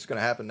what I think is going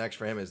to happen next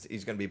for him is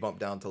he's going to be bumped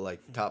down to like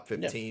top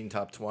 15,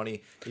 top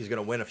 20. He's going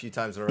to win a few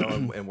times in a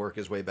row and work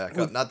his way back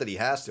up. Not that he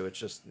has to. It's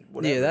just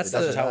whatever. Yeah, that's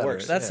how it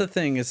works. That's the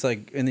thing. It's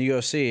like in the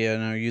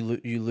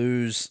UFC, you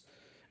lose,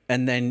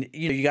 and then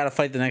you got to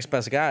fight the next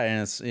best guy,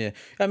 and it's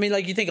I mean,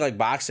 like you think like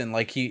boxing,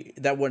 like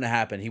that wouldn't have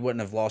happened. He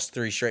wouldn't have lost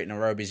 3 straight in a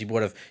row because he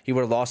would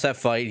have lost that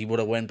fight. He would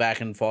have went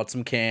back and fought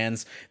some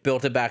cans,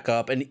 built it back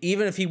up, and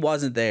even if he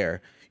wasn't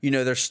there.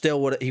 There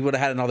still he would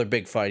have had another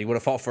big fight. He would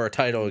have fought for a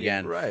title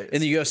again. Right. In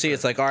the UFC,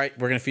 it's like, all right,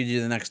 we're gonna feed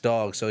you the next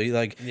dog. So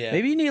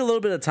maybe you need a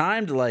little bit of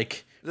time to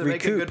like They're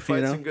recoup. making good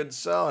fights and good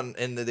sell.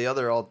 And the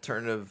other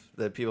alternative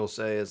that people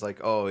say is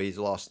like, oh, he's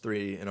lost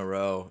 3 in a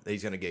row.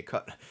 He's gonna get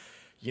cut.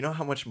 You know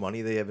how much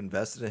money they have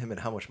invested in him and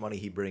how much money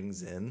he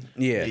brings in.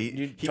 Yeah,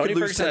 he Tony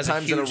could lose Ferguson 10 has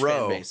times a in a huge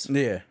row. fan base.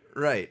 Yeah.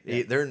 Right.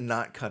 They're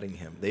not cutting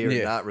him. They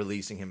are not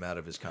releasing him out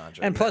of his contract.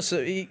 And plus,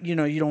 you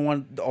don't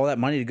want all that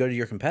money to go to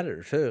your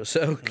competitor too.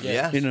 So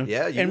Yeah.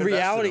 in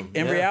reality,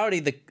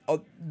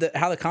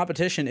 how the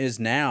competition is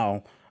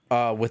now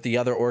with the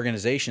other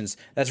organizations,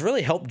 that's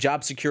really helped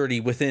job security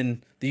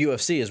within the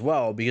UFC as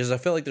well. Because I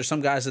feel like there's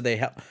some guys that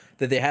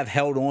they have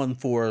held on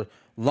for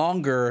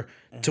longer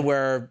to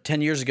where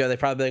 10 years ago they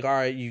probably be like, all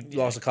right, you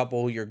lost a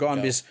couple, you're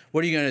gone. Because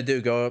what are you going to do?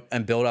 Go up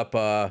and build up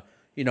a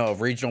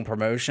regional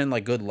promotion?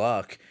 Like, good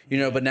luck.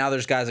 But now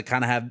there's guys that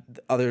kind of have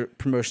other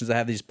promotions that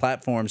have these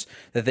platforms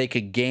that they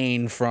could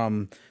gain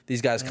from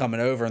these guys coming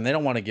over, and they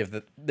don't want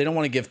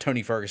to give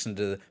Tony Ferguson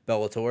to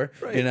Bellator.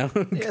 Right.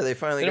 Yeah, they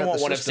finally They don't got want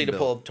the one system FC to built.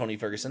 pull up Tony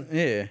Ferguson.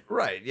 Yeah.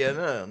 Right.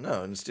 Yeah.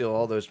 No. And steal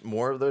all those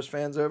more of those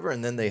fans over,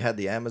 and then they had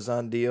the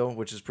Amazon deal,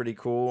 which is pretty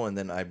cool. And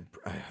then I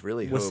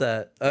really hope What's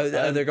that?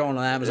 They're going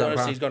on Amazon.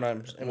 ONFC's going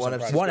on One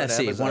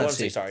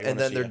FC. Sorry, and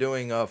then they're yeah.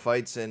 doing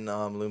fights in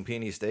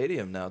Lumpini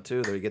Stadium now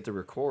too. They get to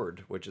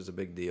record, which is a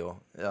big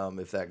deal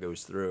if that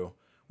goes through,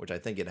 which I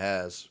think it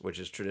has, which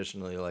is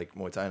traditionally like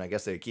Muay Thai, and I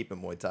guess they keep it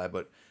Muay Thai.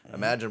 But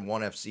imagine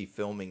ONE FC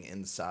filming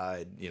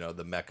inside,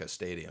 the Mecca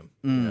Stadium.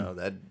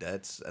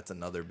 That's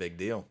another big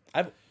deal.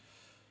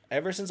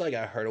 Ever since I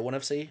heard of ONE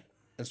FC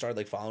and started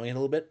like following it a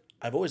little bit,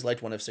 I've always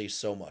liked ONE FC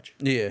so much.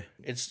 Yeah.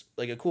 It's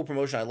like a cool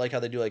promotion. I like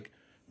how they do like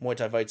Muay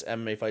Thai fights,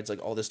 MMA fights,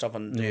 like all this stuff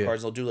on the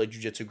cards. They'll do like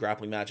jiu-jitsu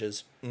grappling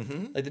matches.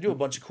 Mm-hmm. Like they do a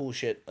bunch of cool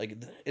shit. Like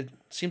it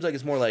seems like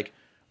it's more like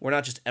we're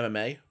not just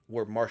MMA,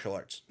 we're martial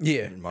arts.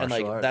 Yeah.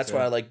 Martial arts, that's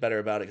what I like better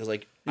about it, because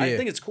like I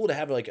think it's cool to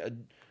have like a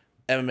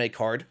MMA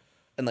card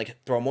and like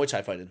throw a Muay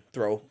Thai fight in,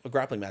 throw a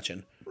grappling match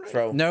in,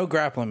 throw. No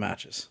grappling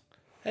matches.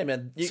 Hey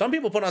man, some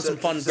people put on some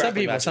fun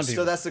grappling matches.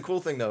 So that's the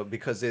cool thing though,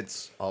 because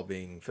it's all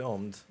being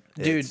filmed.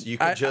 Dude, you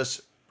could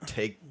just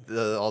take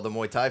all the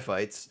Muay Thai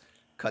fights,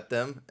 cut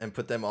them, and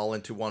put them all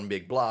into one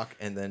big block,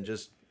 and then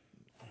just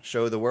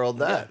show the world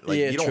that.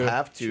 You don't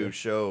have to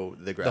show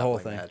the grappling whole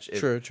thing. match.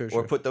 True.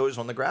 Or put those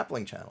on the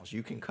grappling channels.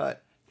 You can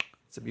cut.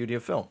 It's the beauty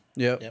of film.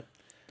 Yep.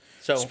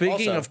 So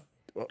Speaking also,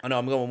 of, I know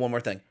I'm going with one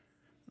more thing.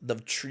 The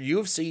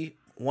UFC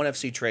ONE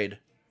FC trade.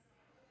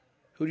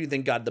 Who do you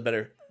think got the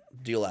better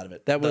deal out of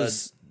it? That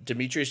was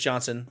Demetrius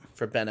Johnson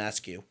for Ben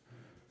Askew.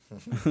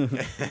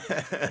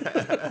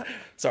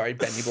 Sorry,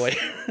 Benny boy.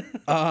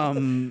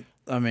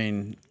 I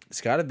mean,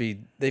 it's got to be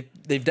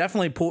they've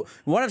definitely pulled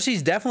ONE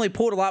FC's definitely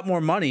pulled a lot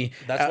more money.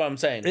 That's what I'm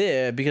saying.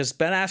 Yeah, because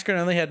Ben Askren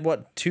only had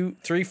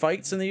 2-3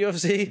 fights in the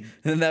UFC, and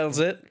then that was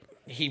it.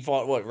 He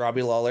fought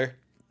Robbie Lawler,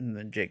 And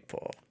then Jake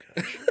Paul.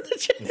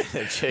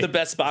 the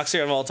best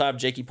boxer of all time,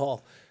 Jakey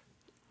Paul.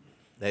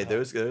 Hey,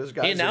 those guys.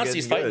 He announced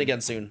he's fighting good. again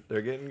soon.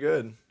 They're getting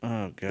good.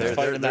 Oh god. They're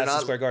fighting in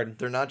Madison Square Garden.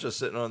 They're not just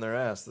sitting on their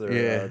ass.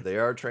 They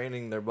are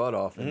training their butt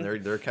off, and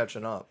they're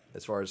catching up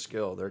as far as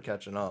skill. They're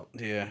catching up.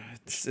 Yeah,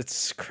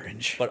 it's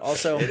cringe. But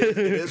also, It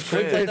is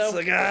cringe. though,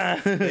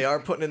 It's like, They are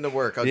putting in the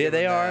work. I'll Yeah, give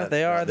them they are. that.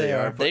 They are. They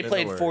are. they putting in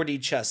played the work.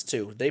 4D chess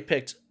too. They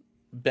picked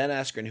Ben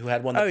Askren, who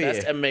had one of the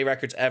best MMA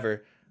records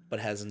ever, but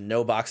has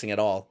no boxing at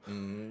all.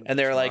 And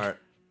they're like,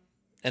 Smart.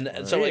 and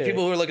so like Yeah.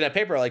 people who are looking at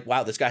paper are like,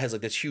 wow, this guy has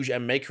like this huge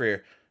MMA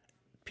career.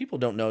 People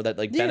don't know that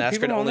like Ben Yeah,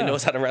 people Askren don't only know.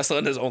 knows how to wrestle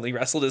and has only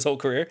wrestled his whole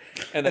career.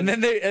 And And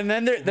then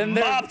they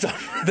mopped him.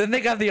 then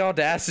they got the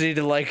audacity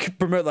to like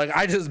promote like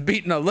I just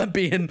beat an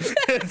Olympian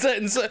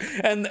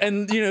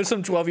and you know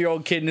some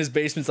 12-year-old kid in his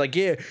basement's like,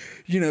 yeah,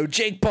 you know,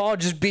 Jake Paul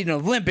just beat an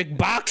Olympic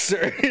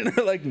boxer. And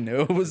they're like,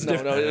 no, it was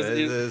different. It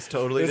is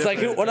totally It's like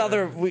different. what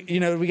other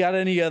we got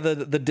any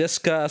the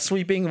disc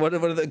sweeping what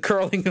are the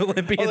curling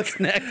Olympians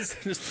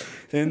next?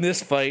 In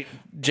this fight,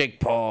 Jake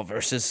Paul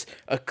versus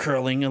a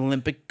curling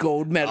Olympic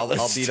gold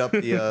medalist. I'll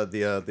beat up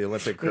the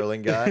Olympic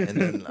curling guy,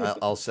 and then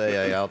I'll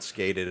say I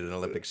outskated an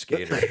Olympic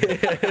skater.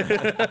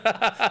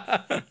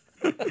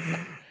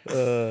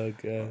 Oh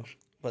gosh.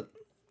 But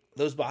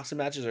those boxing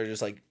matches are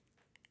just like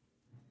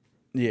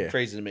Yeah.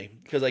 crazy to me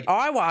because like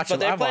I watch but them.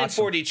 they're I playing watch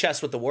them. 4D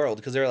chess with the world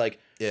because they're like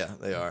Yeah,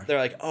 they are. they're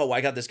like, oh,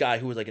 I got this guy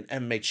who was like an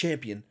MMA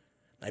champion.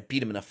 And I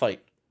beat him in a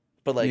fight,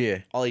 but like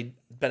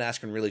Ben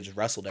Askren really just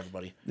wrestled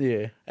everybody.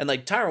 Yeah. And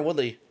like Tyron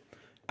Woodley,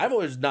 I've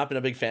always not been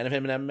a big fan of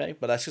him in MMA,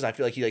 but that's because I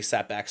feel like he like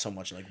sat back so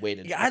much and like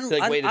waited. Yeah,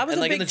 waited. I was and,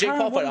 a like, big in the Jake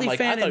Paul Tyron fight, I'm Woodley like,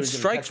 I fan thought he in was gonna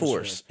Strike catch this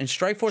Force. In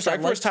Strike Force, I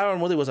liked Tyron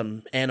Woodley was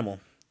an animal.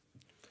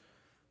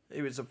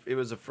 He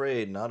was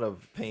afraid, not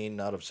of pain,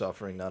 not of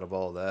suffering, not of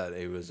all that.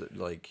 It was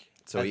like,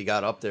 so he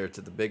got up there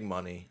to the big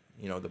money.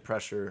 You know, the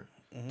pressure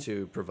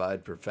to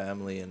provide for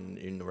family and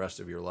in the rest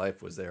of your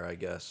life was there, I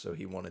guess. So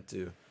he wanted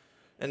to,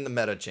 and the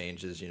meta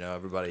changes. You know,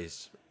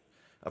 everybody's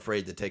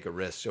afraid to take a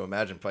risk. So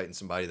imagine fighting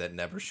somebody that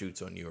never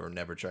shoots on you or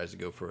never tries to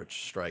go for a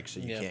strike, so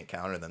you can't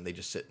counter them. They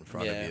just sit in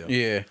front of you.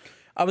 Yeah.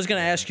 I was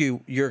gonna ask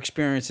you your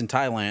experience in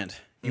Thailand.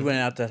 You went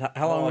out to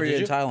how long were you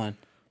in Thailand?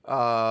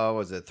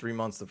 Was it 3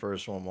 months the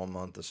first one, 1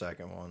 month the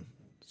second one?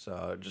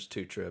 So just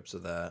 2 trips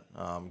of that.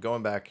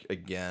 Going back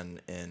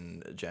again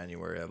in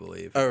January, I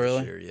believe. Oh, really?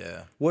 This year,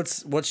 yeah.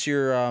 What's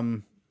your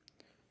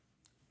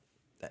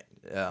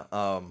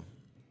Yeah.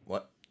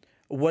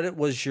 what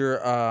was your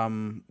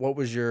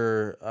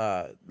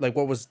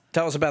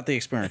tell us about the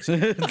experience.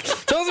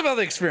 Tell us about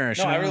the experience.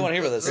 No, I really want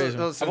to hear about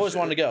this. I've always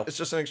wanted to go. It's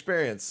just an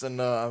experience, and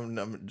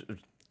I'm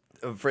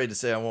afraid to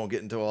say I won't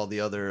get into all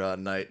the other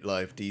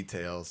nightlife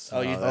details.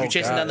 Oh, you're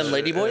chasing down them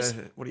lady boys?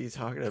 What are you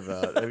talking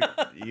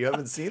about? You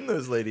haven't seen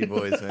those lady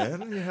boys,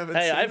 man. You haven't.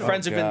 Hey, I have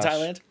friends who've been in gosh.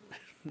 Thailand.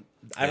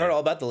 I've heard all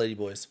about the lady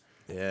boys.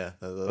 Yeah,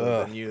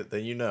 then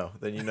you know.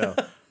 You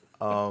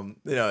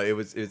know,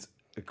 it's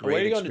a great.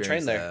 Where are you going to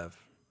experience train there? have.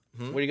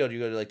 Where do you go? Do you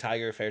go to like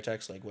Tiger,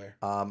 Fairtex, like where?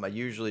 I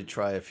usually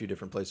try a few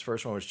different places.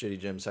 First one was Chitty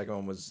Gym. Second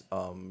one was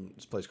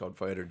this place called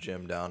Fighter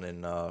Gym down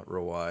in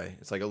Rawai.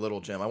 It's like a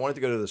little gym. I wanted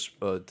to go to this.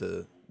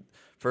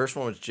 First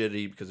one was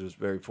Chitty because it was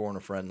very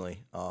foreigner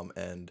friendly.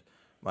 And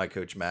my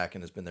coach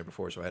Mackin has been there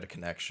before, so I had a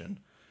connection.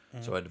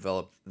 So I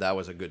developed. That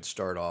was a good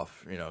start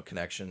off. You know,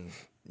 connection.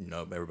 You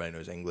know, everybody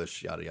knows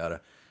English. Yada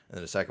yada. And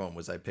then the second one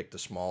was I picked a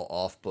small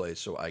off place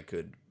so I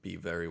could be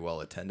very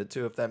well attended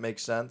to, if that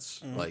makes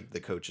sense. Like the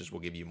coaches will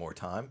give you more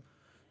time.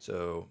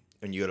 So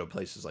when you go to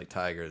places like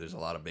Tiger, there's a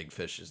lot of big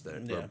fishes there.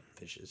 Yeah.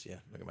 Fishes, yeah.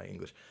 Look at my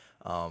English.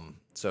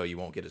 So you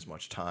won't get as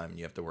much time.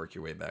 You have to work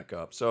your way back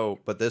up. So,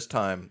 but this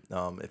time,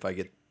 if I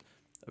get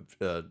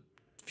a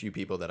few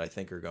people that I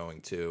think are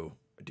going to,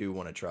 I do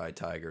want to try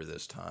Tiger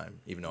this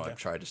time, even though I've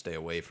tried to stay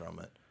away from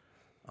it.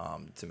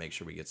 To make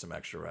sure we get some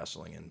extra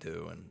wrestling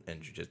into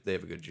and jiu-jitsu. They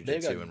have a good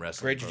jiu-jitsu and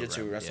wrestling great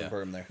jiu-jitsu wrestling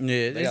program there.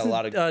 Yeah, They got a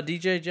lot of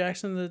DJ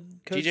Jackson the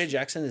coach? DJ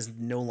Jackson is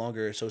no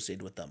longer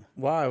associated with them.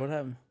 Why? What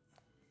happened?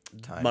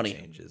 Time Money.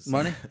 changes.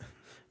 Money?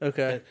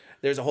 Okay.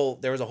 There was a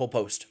whole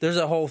post. There's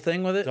a whole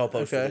thing with it? There's a whole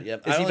post Okay. with it,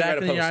 yep. Is I he only back read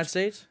in a the post. United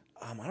States?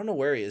 I don't know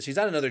where he is. He's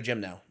at another gym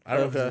now. I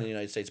don't know if he's in Okay. the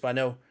United States, but I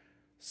know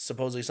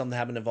supposedly something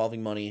happened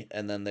involving money,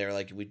 and then they're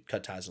like, we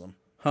cut ties with him.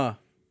 Huh.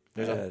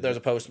 There's a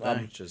post.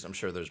 I'm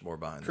sure there's more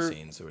behind the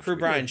scenes. So Crew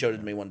Brian showed it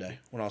to me one day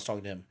when I was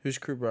talking to him. Who's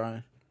Crew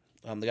Brian?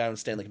 The guy on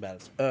Stanley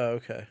Combatants. Oh,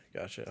 okay.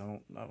 Gotcha.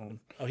 I don't.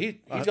 Oh, he's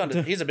gone.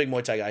 He's a big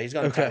Muay Thai guy. He's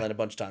gone to Okay. Thailand a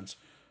bunch of times.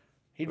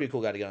 He'd be a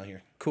cool guy to get on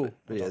here. Cool.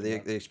 But yeah,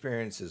 the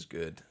experience is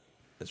good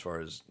as far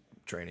as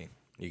training.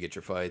 You get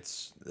your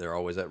fights. They're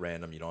always at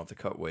random. You don't have to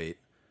cut weight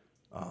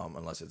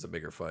unless it's a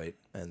bigger fight.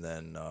 And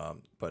then,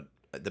 but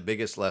the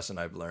biggest lesson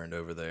I've learned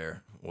over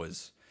there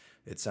was,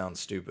 it sounds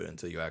stupid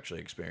until you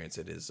actually experience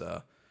it, is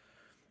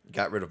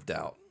got rid of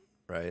doubt,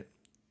 right?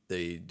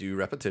 They do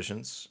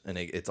repetitions, and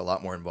it's a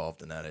lot more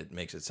involved than that. It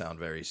makes it sound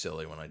very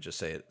silly when I just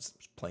say it as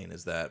plain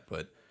as that.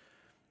 But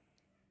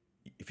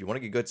if you want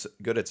to get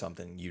good at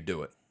something, you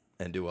do it,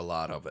 and do a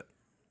lot of it.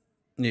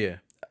 Yeah.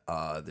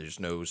 There's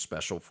no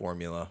special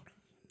formula.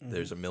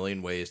 There's a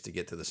million ways to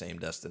get to the same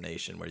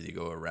destination, whether you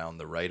go around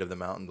the right of the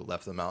mountain, the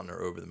left of the mountain,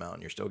 or over the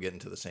mountain. You're still getting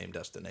to the same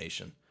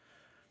destination.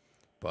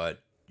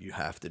 But you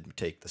have to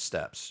take the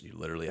steps. You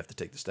literally have to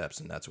take the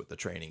steps, and that's what the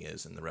training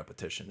is and the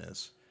repetition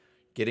is.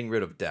 Getting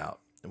rid of doubt.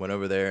 I went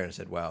over there and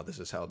said, wow, this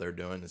is how they're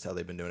doing. This is how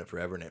they've been doing it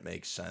forever, and it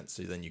makes sense.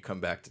 So then you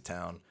come back to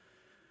town,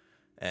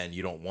 and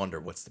you don't wonder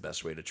what's the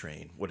best way to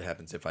train. What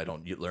happens if I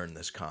don't learn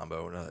this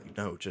combo? And I'm like,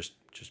 no, just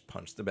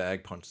punch the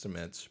bag, punch the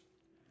mitts,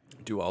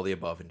 do all the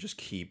above, and just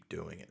keep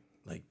doing it.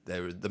 Like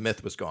the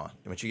myth was gone.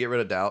 And once you get rid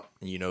of doubt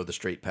and you know the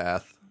straight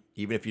path,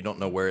 even if you don't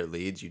know where it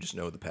leads, you just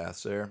know the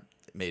path's there.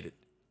 It made it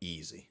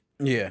easy.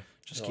 Yeah.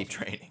 Just keep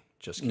training.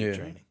 Just keep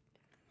training.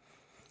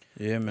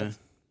 Yeah, man.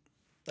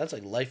 That's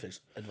like life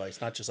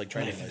advice, not just like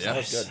training advice.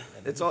 That's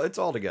good. It's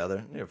all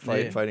together. You know,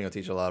 fighting will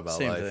teach you a lot about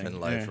Same life, thing. and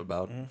life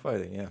about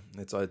fighting. Yeah,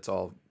 it's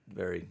all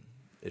very.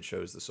 It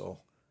shows the soul.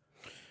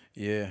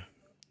 Yeah.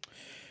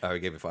 I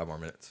gave you 5 more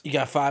minutes. You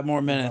got 5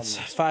 more minutes.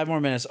 5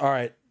 more minutes. All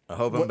right. I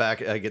hope I'm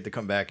back. I get to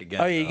come back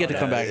again. Oh, yeah, you get to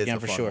come back it's again a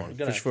for fun sure. one.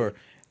 For sure.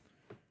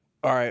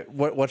 All right.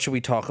 What should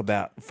we talk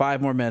about?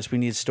 5 more minutes. We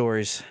need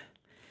stories.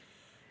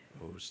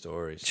 Oh,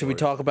 stories. Should we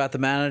talk about the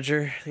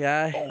manager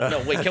guy? Oh,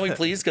 no, wait, can we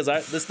please? Because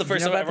this is the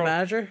first You know time about the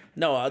manager?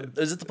 No,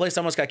 is it the place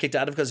I almost got kicked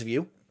out of because of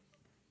you?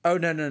 Oh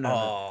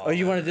no. Oh,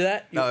 you want to do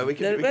that? No, we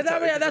can.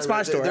 That's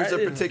my story. There's a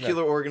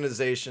particular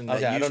organization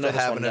that used to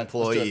have an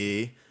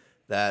employee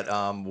that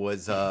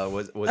was. I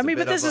mean,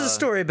 but this is a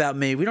story about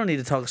me. We don't need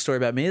to talk a story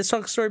about me. Let's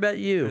talk a story about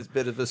you. It's a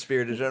bit of a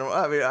spirited general.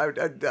 I mean,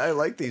 I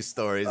like these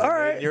stories. All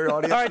right, your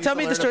audience. All right, tell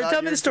me the story.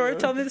 Tell me the story.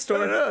 Tell me the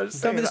story. No,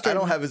 tell me the story. I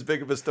don't have as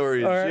big of a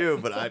story as you,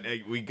 but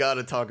we got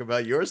to talk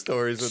about your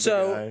stories with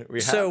the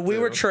guy. We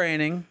were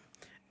training,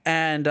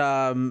 and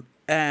I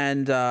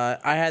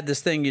had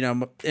this thing,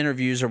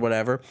 interviews or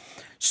whatever.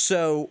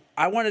 So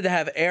I wanted to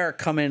have Erik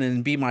come in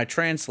and be my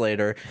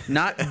translator,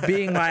 not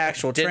being my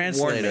actual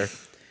translator.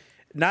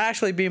 Not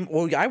actually being.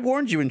 Well, I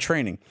warned you in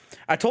training.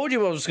 I told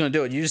you I was going to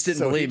do it. You just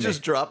didn't believe me. He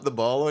just dropped the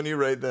ball on you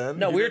right then.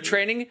 No, we were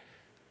training.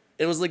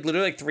 It was like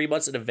literally like 3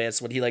 months in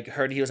advance when he like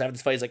heard he was having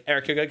this fight. He's like,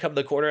 Erik, you're gonna come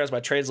to the corner as my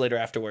translator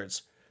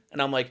afterwards.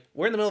 And I'm like,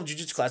 we're in the middle of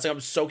jiu-jitsu class. Like, I'm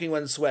soaking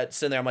wet in sweat,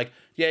 sitting there. I'm like,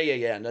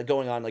 yeah, and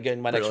going on, like getting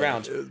my next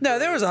round. No,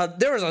 there was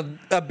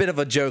a bit of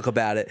a joke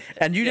about it,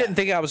 and you didn't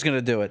think I was going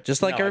to do it,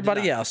 just like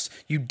everybody else.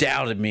 You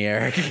doubted me,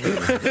 Erik.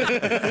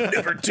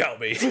 Never doubt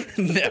me.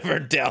 Never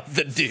doubt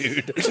the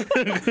dude.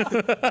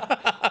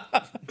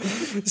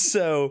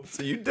 So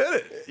you did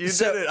it. You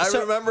did it. I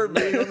remember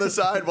being on the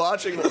side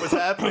watching what was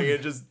happening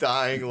and just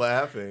dying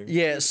laughing.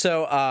 Yeah.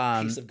 So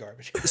piece of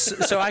garbage.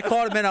 so I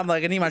called him in. I'm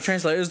like, I need my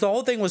translator. The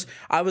whole thing was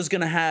I was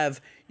gonna have,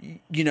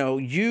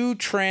 you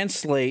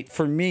translate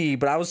for me,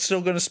 but I was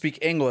still gonna speak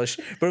English.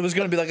 But it was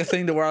gonna be like a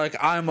thing to where like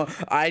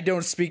I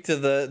don't speak to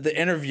the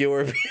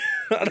interviewer.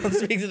 I don't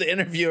speak to the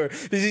interviewer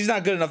because he's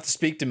not good enough to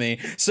speak to me.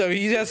 So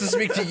he has to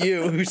speak to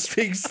you, who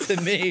speaks to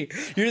me.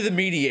 You're the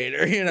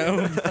mediator,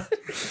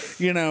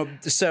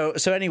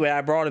 So anyway,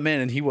 I brought him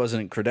in, and he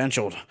wasn't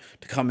credentialed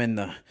to come in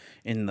the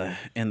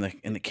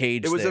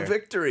cage. It was there. a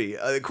victory.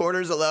 The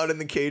corner's allowed in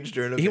the cage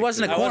during a victory. He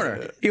wasn't a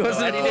corner. He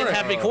wasn't a corner. He didn't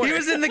have any corner. He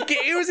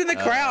was in the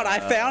crowd. I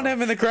found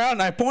him in the crowd,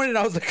 and I pointed.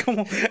 I was like, "Come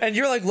on!" And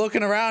you're like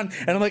looking around,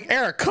 and I'm like,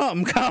 "Erik,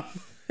 come."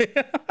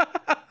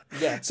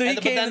 Yeah. So he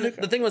came. But then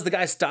the thing was, the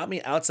guy stopped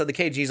me outside the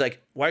cage. He's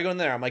like, "Why are you going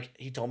there?" I'm like,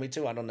 "He told me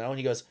to. I don't know." And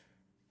he goes,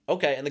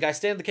 "Okay." And the guy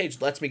standing in the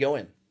cage lets me go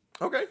in.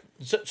 Okay.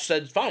 So,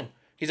 said fine.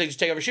 He's like, "Just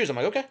take off your shoes." I'm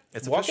like, "Okay."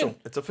 It's Walk official. in.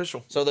 It's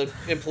official. So the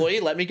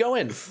employee let me go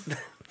in.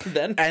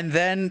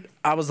 Then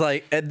I was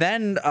like,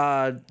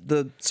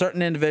 the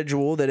certain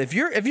individual that if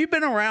you've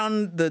been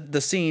around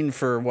the scene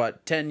for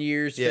what 10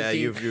 years, 15,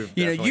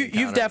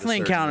 you've definitely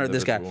encountered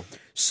this guy.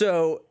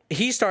 So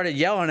he started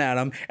yelling at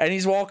him, and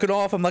he's walking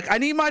off. I'm like, I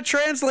need my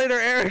translator,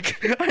 Erik.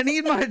 I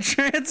need my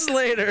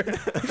translator.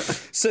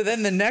 So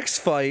then the next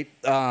fight.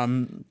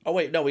 Oh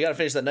wait, no, we gotta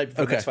finish that night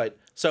before the next fight.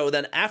 So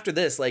then after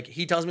this, like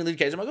he tells me to leave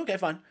the cage. I'm like, okay,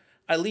 fine.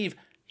 I leave.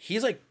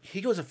 He's like,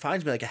 he goes and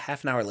finds me like a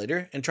half an hour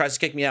later and tries to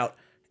kick me out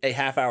a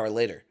half hour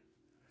later.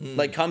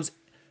 Like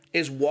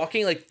is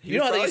walking like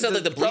how they said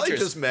like the bleachers. Probably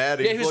just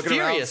mad. Yeah, he was looking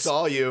furious. Around,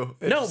 saw you.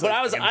 No, but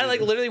I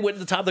like literally went to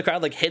the top of the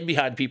crowd, like hid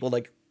behind people,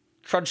 like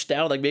crunched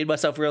down, like made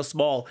myself real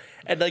small,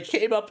 and like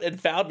came up and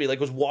found me, like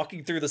was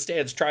walking through the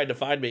stands trying to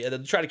find me, and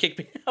then trying to kick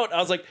me out. I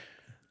was like,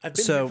 I've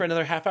been here for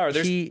another half hour.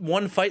 There's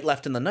one fight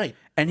left in the night.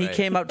 And he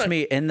came up to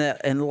me in the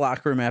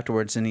locker room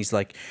afterwards, and he's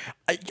like,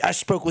 I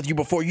spoke with you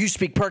before. You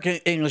speak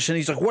perfect English. And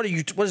he's like, what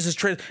is this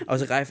trade? I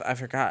was like, I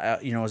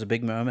forgot. It was a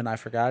big moment. I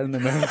forgot in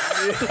the moment.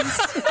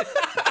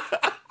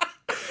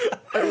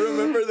 I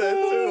remember that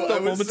too. I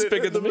was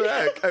sitting in the than me.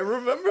 back. I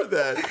remember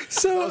that.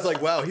 So I was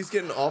like, wow, he's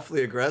getting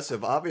awfully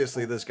aggressive.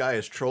 Obviously, this guy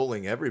is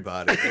trolling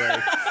everybody.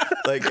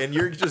 And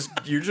you're just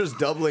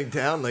doubling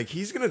down. Like,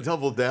 he's gonna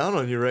double down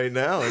on you right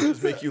now and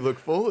just make you look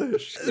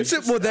foolish.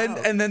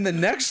 Then the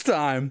next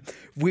time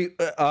we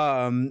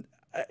were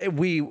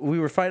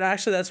fighting.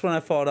 Actually, that's when I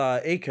fought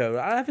Aiko.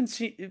 I haven't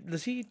seen.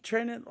 Does he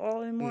train it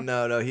all anymore?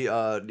 No.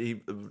 He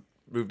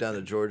moved down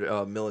to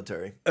Georgia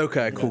military.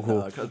 Okay,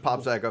 cool.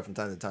 Pops back up from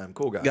time to time.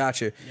 Cool guy.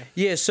 Gotcha.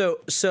 Yeah. So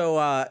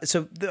I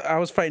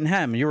was fighting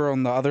him. You were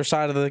on the other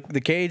side of the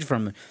cage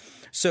from me.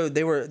 So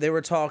they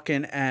were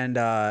talking, and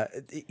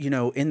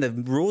in the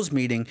rules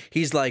meeting,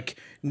 he's like,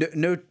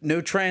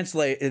 no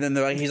translate, and then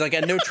he's like,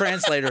 no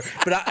translator.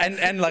 But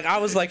I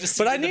was like,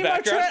 but I need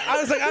my I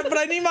was like, but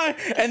I need my,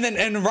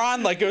 and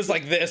Ron like goes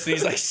like this, and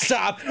he's like,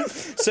 stop.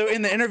 So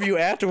in the interview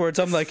afterwards,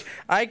 I'm like,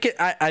 I put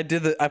on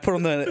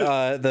I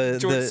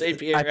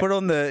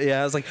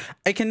was like,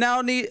 I can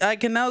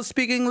now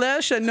speak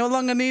English. I no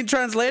longer need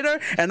translator,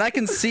 and I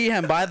can see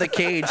him by the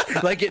cage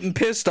like getting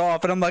pissed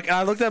off, and I'm like,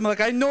 I looked at him like,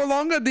 I no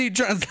longer need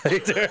translator.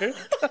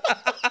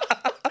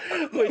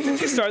 Wait, did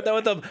you start that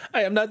with them?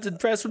 I am not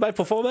impressed with my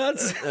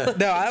performance. No,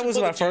 that was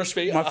my first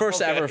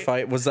ever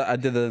fight. Was that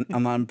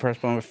I'm not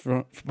impressed by my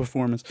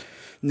performance.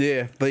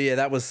 Yeah, but yeah,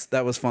 that was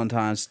fun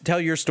times.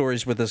 Tell your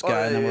stories with this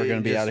guy, and then we're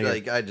gonna be out of here.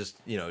 Like I just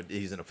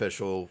he's an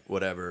official,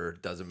 whatever,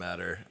 doesn't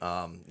matter.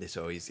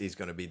 So he's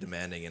gonna be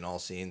demanding in all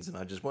scenes, and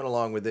I just went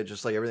along with it,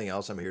 just like everything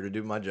else. I'm here to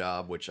do my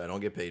job, which I don't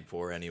get paid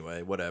for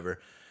anyway. Whatever.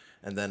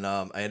 And then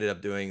I ended up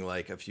doing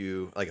like a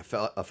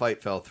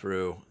fight fell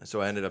through,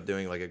 so I ended up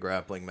doing like a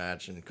grappling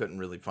match and couldn't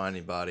really find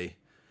anybody.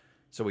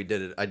 So I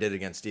did it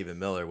against Stephen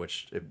Miller,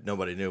 which if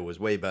nobody knew was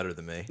way better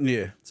than me.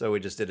 Yeah. So we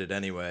just did it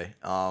anyway.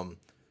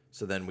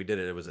 So then we did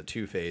it. It was a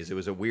 2-phase. It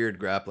was a weird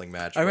grappling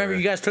match. I remember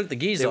you guys took the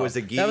gis off. It was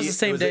the gi. That was the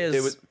same day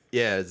as...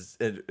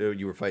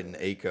 you were fighting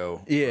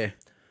Aiko. Yeah.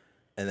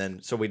 And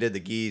then, so we did the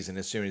gis, and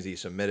as soon as he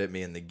submitted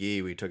me in the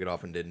gi, we took it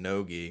off and did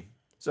no gi.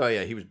 So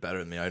yeah, he was better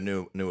than me. I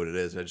knew what it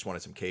is. I just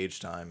wanted some cage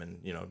time and,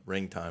 you know,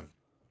 ring time.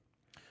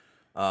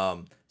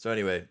 So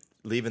anyway,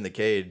 leaving the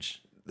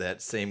cage,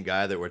 that same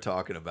guy that we're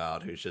talking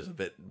about, who's just a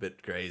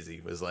bit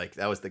crazy, was like,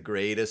 that was the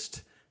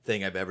greatest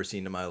thing I've ever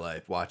seen in my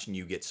life, watching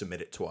you get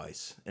submitted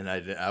twice. And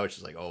I was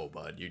just like, oh,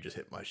 bud, you just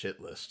hit my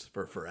shit list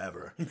for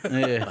forever.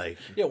 Yeah. Like,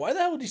 yeah, why the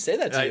hell would he say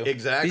that to you?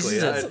 Exactly.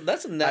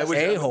 That's a nasty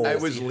a-hole. I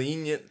was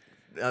lenient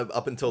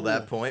up until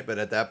that point, but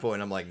at that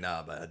point, I'm like,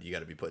 nah, bud, you got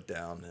to be put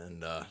down.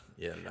 And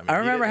yeah, I mean, I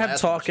remember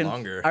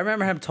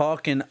him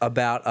talking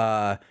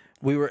about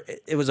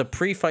it was a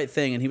pre-fight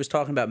thing, and he was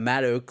talking about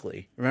Matt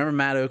Oakley. Remember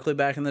Matt Oakley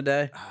back in the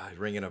day?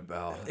 Ringing a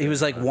bell. He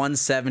was like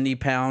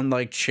 170-pound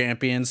like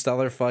champion,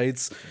 stellar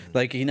fights.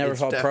 Like he never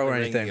fought pro or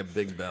anything. A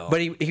big bell.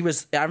 But he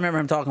was. I remember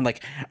him talking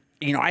like,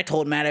 you know, I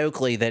told Matt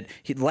Oakley that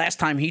last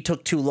time he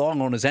took too long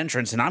on his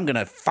entrance, and I'm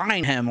gonna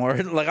fine him, or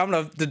like I'm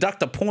gonna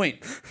deduct a point.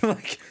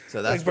 Like,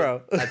 so that's like,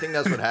 bro. I think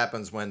that's what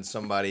happens when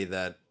somebody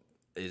that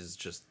is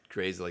just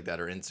crazy like that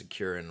or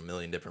insecure in a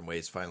million different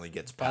ways finally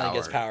gets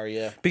power.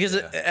 Yeah. Because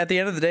at the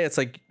end of the day, it's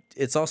like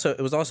it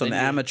was also an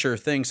amateur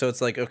thing. So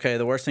it's like, okay,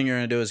 the worst thing you're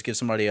gonna do is give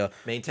somebody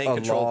maintain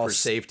control loss. For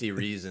safety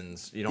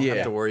reasons. You don't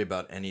have to worry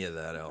about any of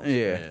that else.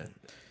 Yeah.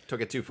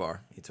 Took it too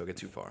far. He took it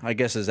too far. I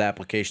guess his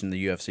application to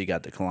the UFC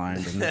got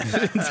declined and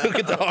took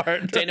it to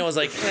heart. Dana was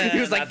like, he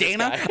was like,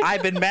 Dana,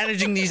 I've been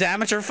managing these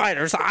amateur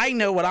fighters. I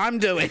know what I'm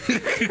doing.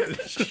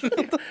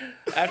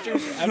 after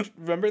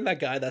remembering that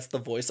guy, that's the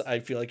voice I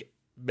feel like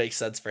makes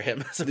sense for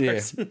him as a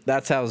person.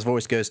 That's how his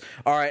voice goes.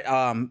 All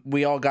right,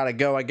 we all got to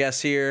go, I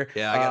guess, here.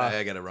 Yeah,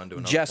 I got to run to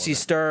another Jessie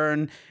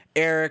Stirn,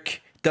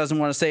 Erik doesn't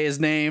want to say his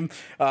name,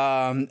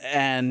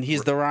 and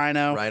he's the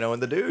Rhino. Rhino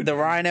and the Dude. The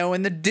Rhino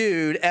and the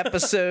Dude,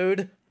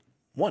 episode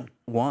 1.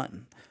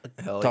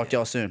 Hell Talk to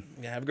y'all soon.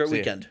 Yeah, have a great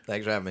weekend.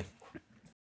 Thanks for having me.